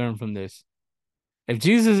can we learn from this? If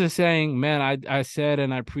Jesus is saying, man, I said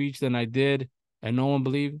and I preached and I did, and no one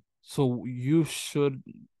believed, so you should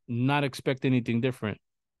not expect anything different.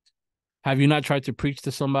 Have you not tried to preach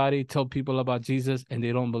to somebody, tell people about Jesus, and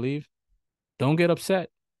they don't believe? Don't get upset.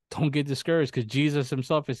 Don't get discouraged, because Jesus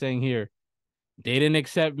himself is saying here, they didn't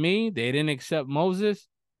accept me. They didn't accept Moses.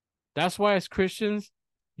 That's why, as Christians,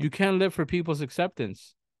 you can't live for people's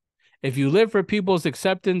acceptance. If you live for people's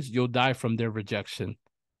acceptance, you'll die from their rejection.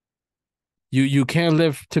 You can't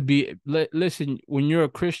live to be. Listen, when you're a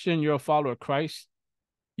Christian, you're a follower of Christ.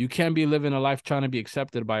 You can't be living a life trying to be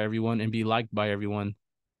accepted by everyone and be liked by everyone.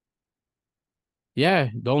 Yeah,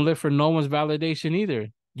 don't live for no one's validation either.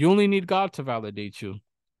 You only need God to validate you.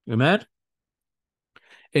 Amen.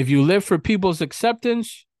 If you live for people's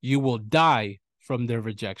acceptance, you will die from their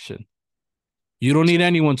rejection. You don't need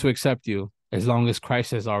anyone to accept you as long as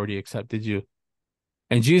Christ has already accepted you.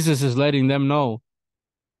 And Jesus is letting them know,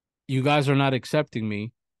 you guys are not accepting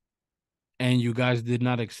me, and you guys did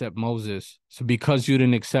not accept Moses. So because you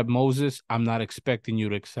didn't accept Moses, I'm not expecting you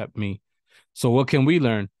to accept me. So what can we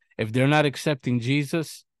learn? If they're not accepting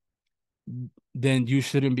Jesus, then you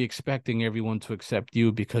shouldn't be expecting everyone to accept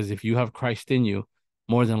you, because if you have Christ in you,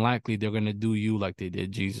 more than likely they're going to do you like they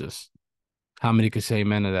did Jesus. How many could say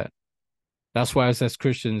amen to that? That's why, as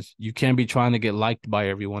Christians, you can't be trying to get liked by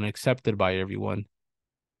everyone, accepted by everyone.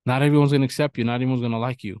 Not everyone's going to accept you. Not everyone's going to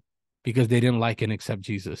like you, because they didn't like and accept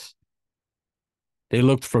Jesus. They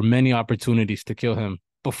looked for many opportunities to kill him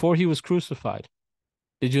before he was crucified.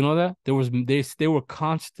 Did you know that? They were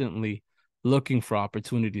constantly looking for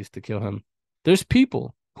opportunities to kill him. There's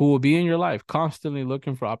people who will be in your life constantly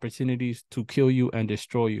looking for opportunities to kill you and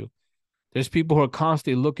destroy you. There's people who are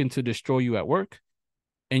constantly looking to destroy you at work,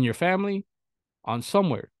 in your family, on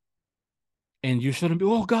somewhere. And you shouldn't be,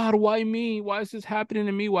 oh God, why me? Why is this happening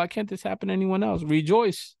to me? Why can't this happen to anyone else?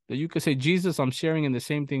 Rejoice that you could say, Jesus, I'm sharing in the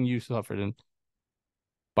same thing you suffered in.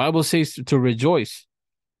 Bible says to rejoice.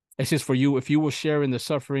 It says for you, if you will share in the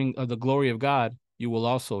suffering of the glory of God, you will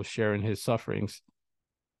also share in his sufferings.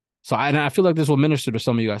 So I feel like this will minister to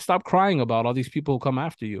some of you guys. Stop crying about all these people who come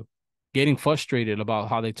after you, getting frustrated about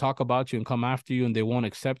how they talk about you and come after you and they won't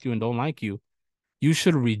accept you and don't like you. You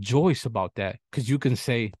should rejoice about that, because you can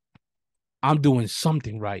say, I'm doing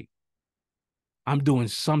something right. I'm doing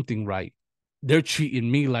something right. They're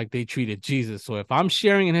treating me like they treated Jesus. So if I'm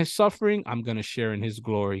sharing in his suffering, I'm going to share in his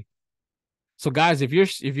glory. So guys, if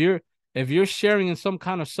you're sharing in some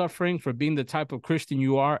kind of suffering for being the type of Christian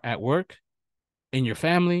you are at work, in your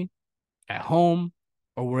family, at home,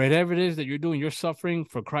 or wherever it is that you're doing, you're suffering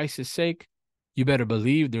for Christ's sake, you better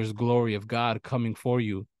believe there's glory of God coming for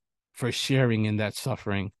you for sharing in that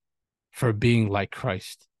suffering, for being like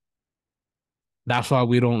Christ. That's why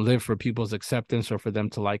we don't live for people's acceptance or for them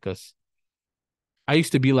to like us. I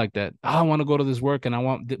used to be like that. I want to go to this work and I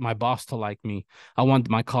want my boss to like me. I want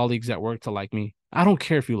my colleagues at work to like me. I don't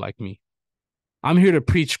care if you like me. I'm here to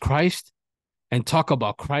preach Christ and talk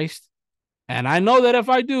about Christ. And I know that if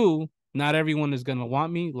I do, not everyone is going to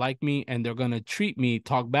want me, like me, and they're going to treat me,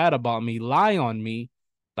 talk bad about me, lie on me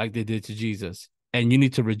like they did to Jesus. And you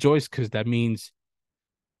need to rejoice, because that means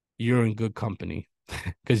you're in good company.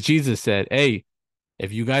 Because Jesus said, hey,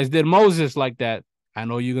 if you guys did Moses like that, I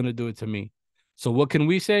know you're going to do it to me. So what can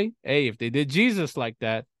we say? Hey, if they did Jesus like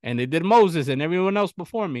that and they did Moses and everyone else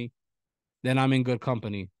before me, then I'm in good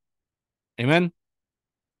company. Amen.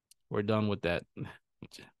 We're done with that.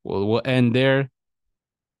 We'll end there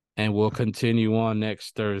and we'll continue on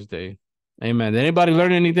next Thursday. Amen. Did anybody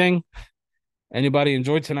learn anything? Anybody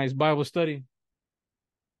enjoy tonight's Bible study?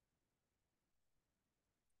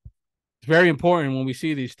 It's very important when we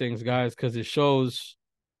see these things, guys, because it shows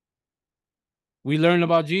we learn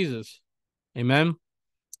about Jesus. Amen.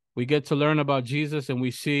 We get to learn about Jesus and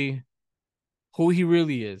we see who he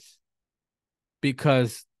really is,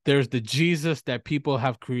 because there's the Jesus that people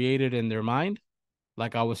have created in their mind.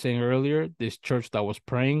 Like I was saying earlier, this church that was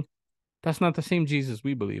praying, that's not the same Jesus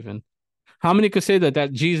we believe in. How many could say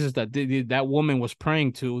that Jesus that woman was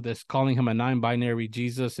praying to, that's calling him a non-binary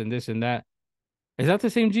Jesus and this and that, is that the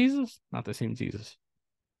same Jesus? Not the same Jesus.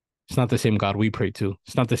 It's not the same God we pray to.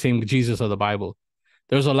 It's not the same Jesus of the Bible.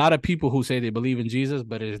 There's a lot of people who say they believe in Jesus,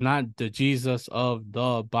 but it is not the Jesus of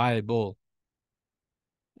the Bible.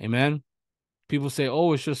 Amen. People say,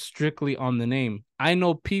 oh, it's just strictly on the name. I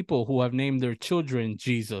know people who have named their children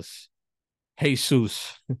Jesus,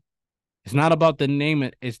 Jesus. It's not about the name,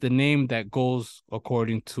 it's the name that goes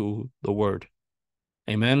according to the word.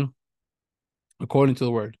 Amen. According to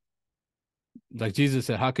the word. Like Jesus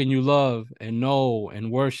said, how can you love and know and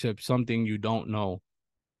worship something you don't know?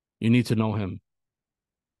 You need to know him.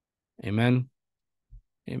 Amen.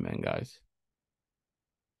 Amen, guys.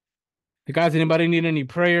 Hey, guys, anybody need any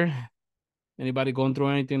prayer? Anybody going through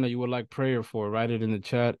anything that you would like prayer for? Write it in the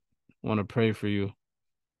chat. I want to pray for you.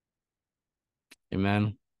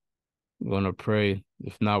 Amen. I'm going to pray.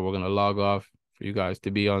 If not, we're going to log off for you guys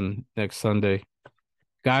to be on next Sunday.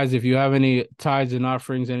 Guys, if you have any tithes and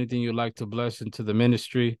offerings, anything you'd like to bless into the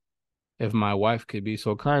ministry, if my wife could be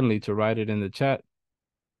so kindly to write it in the chat.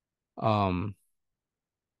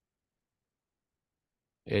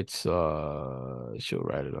 It's she'll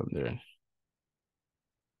write it on there.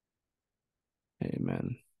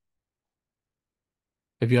 Amen.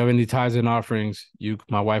 If you have any tithes and offerings,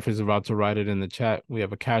 my wife is about to write it in the chat. We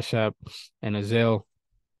have a Cash App and a Zelle.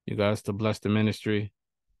 You guys to bless the ministry.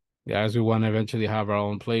 Guys, we want to eventually have our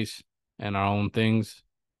own place and our own things.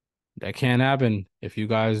 That can't happen if you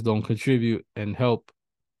guys don't contribute and help.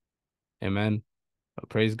 Amen. But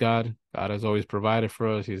praise God. God has always provided for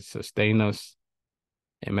us. He's sustained us.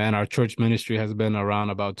 Amen. Our church ministry has been around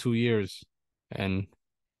about 2 years. And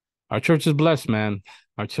our church is blessed, man.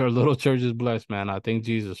 Our little church is blessed, man. I thank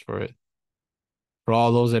Jesus for it. For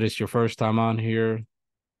all those that it's your first time on here,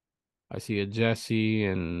 I see a Jesse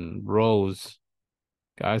and Rose.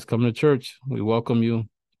 Guys, come to church. We welcome you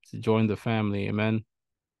to join the family. Amen.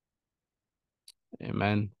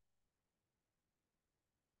 Amen.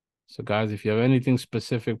 So, guys, if you have anything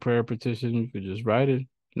specific prayer petition, you could just write it.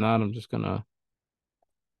 If not, I'm just gonna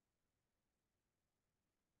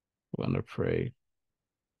pray.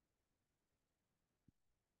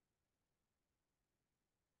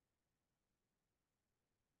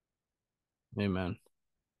 Amen.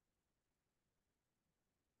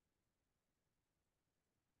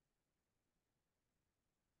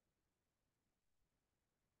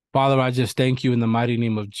 Father, I just thank you in the mighty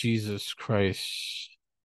name of Jesus Christ.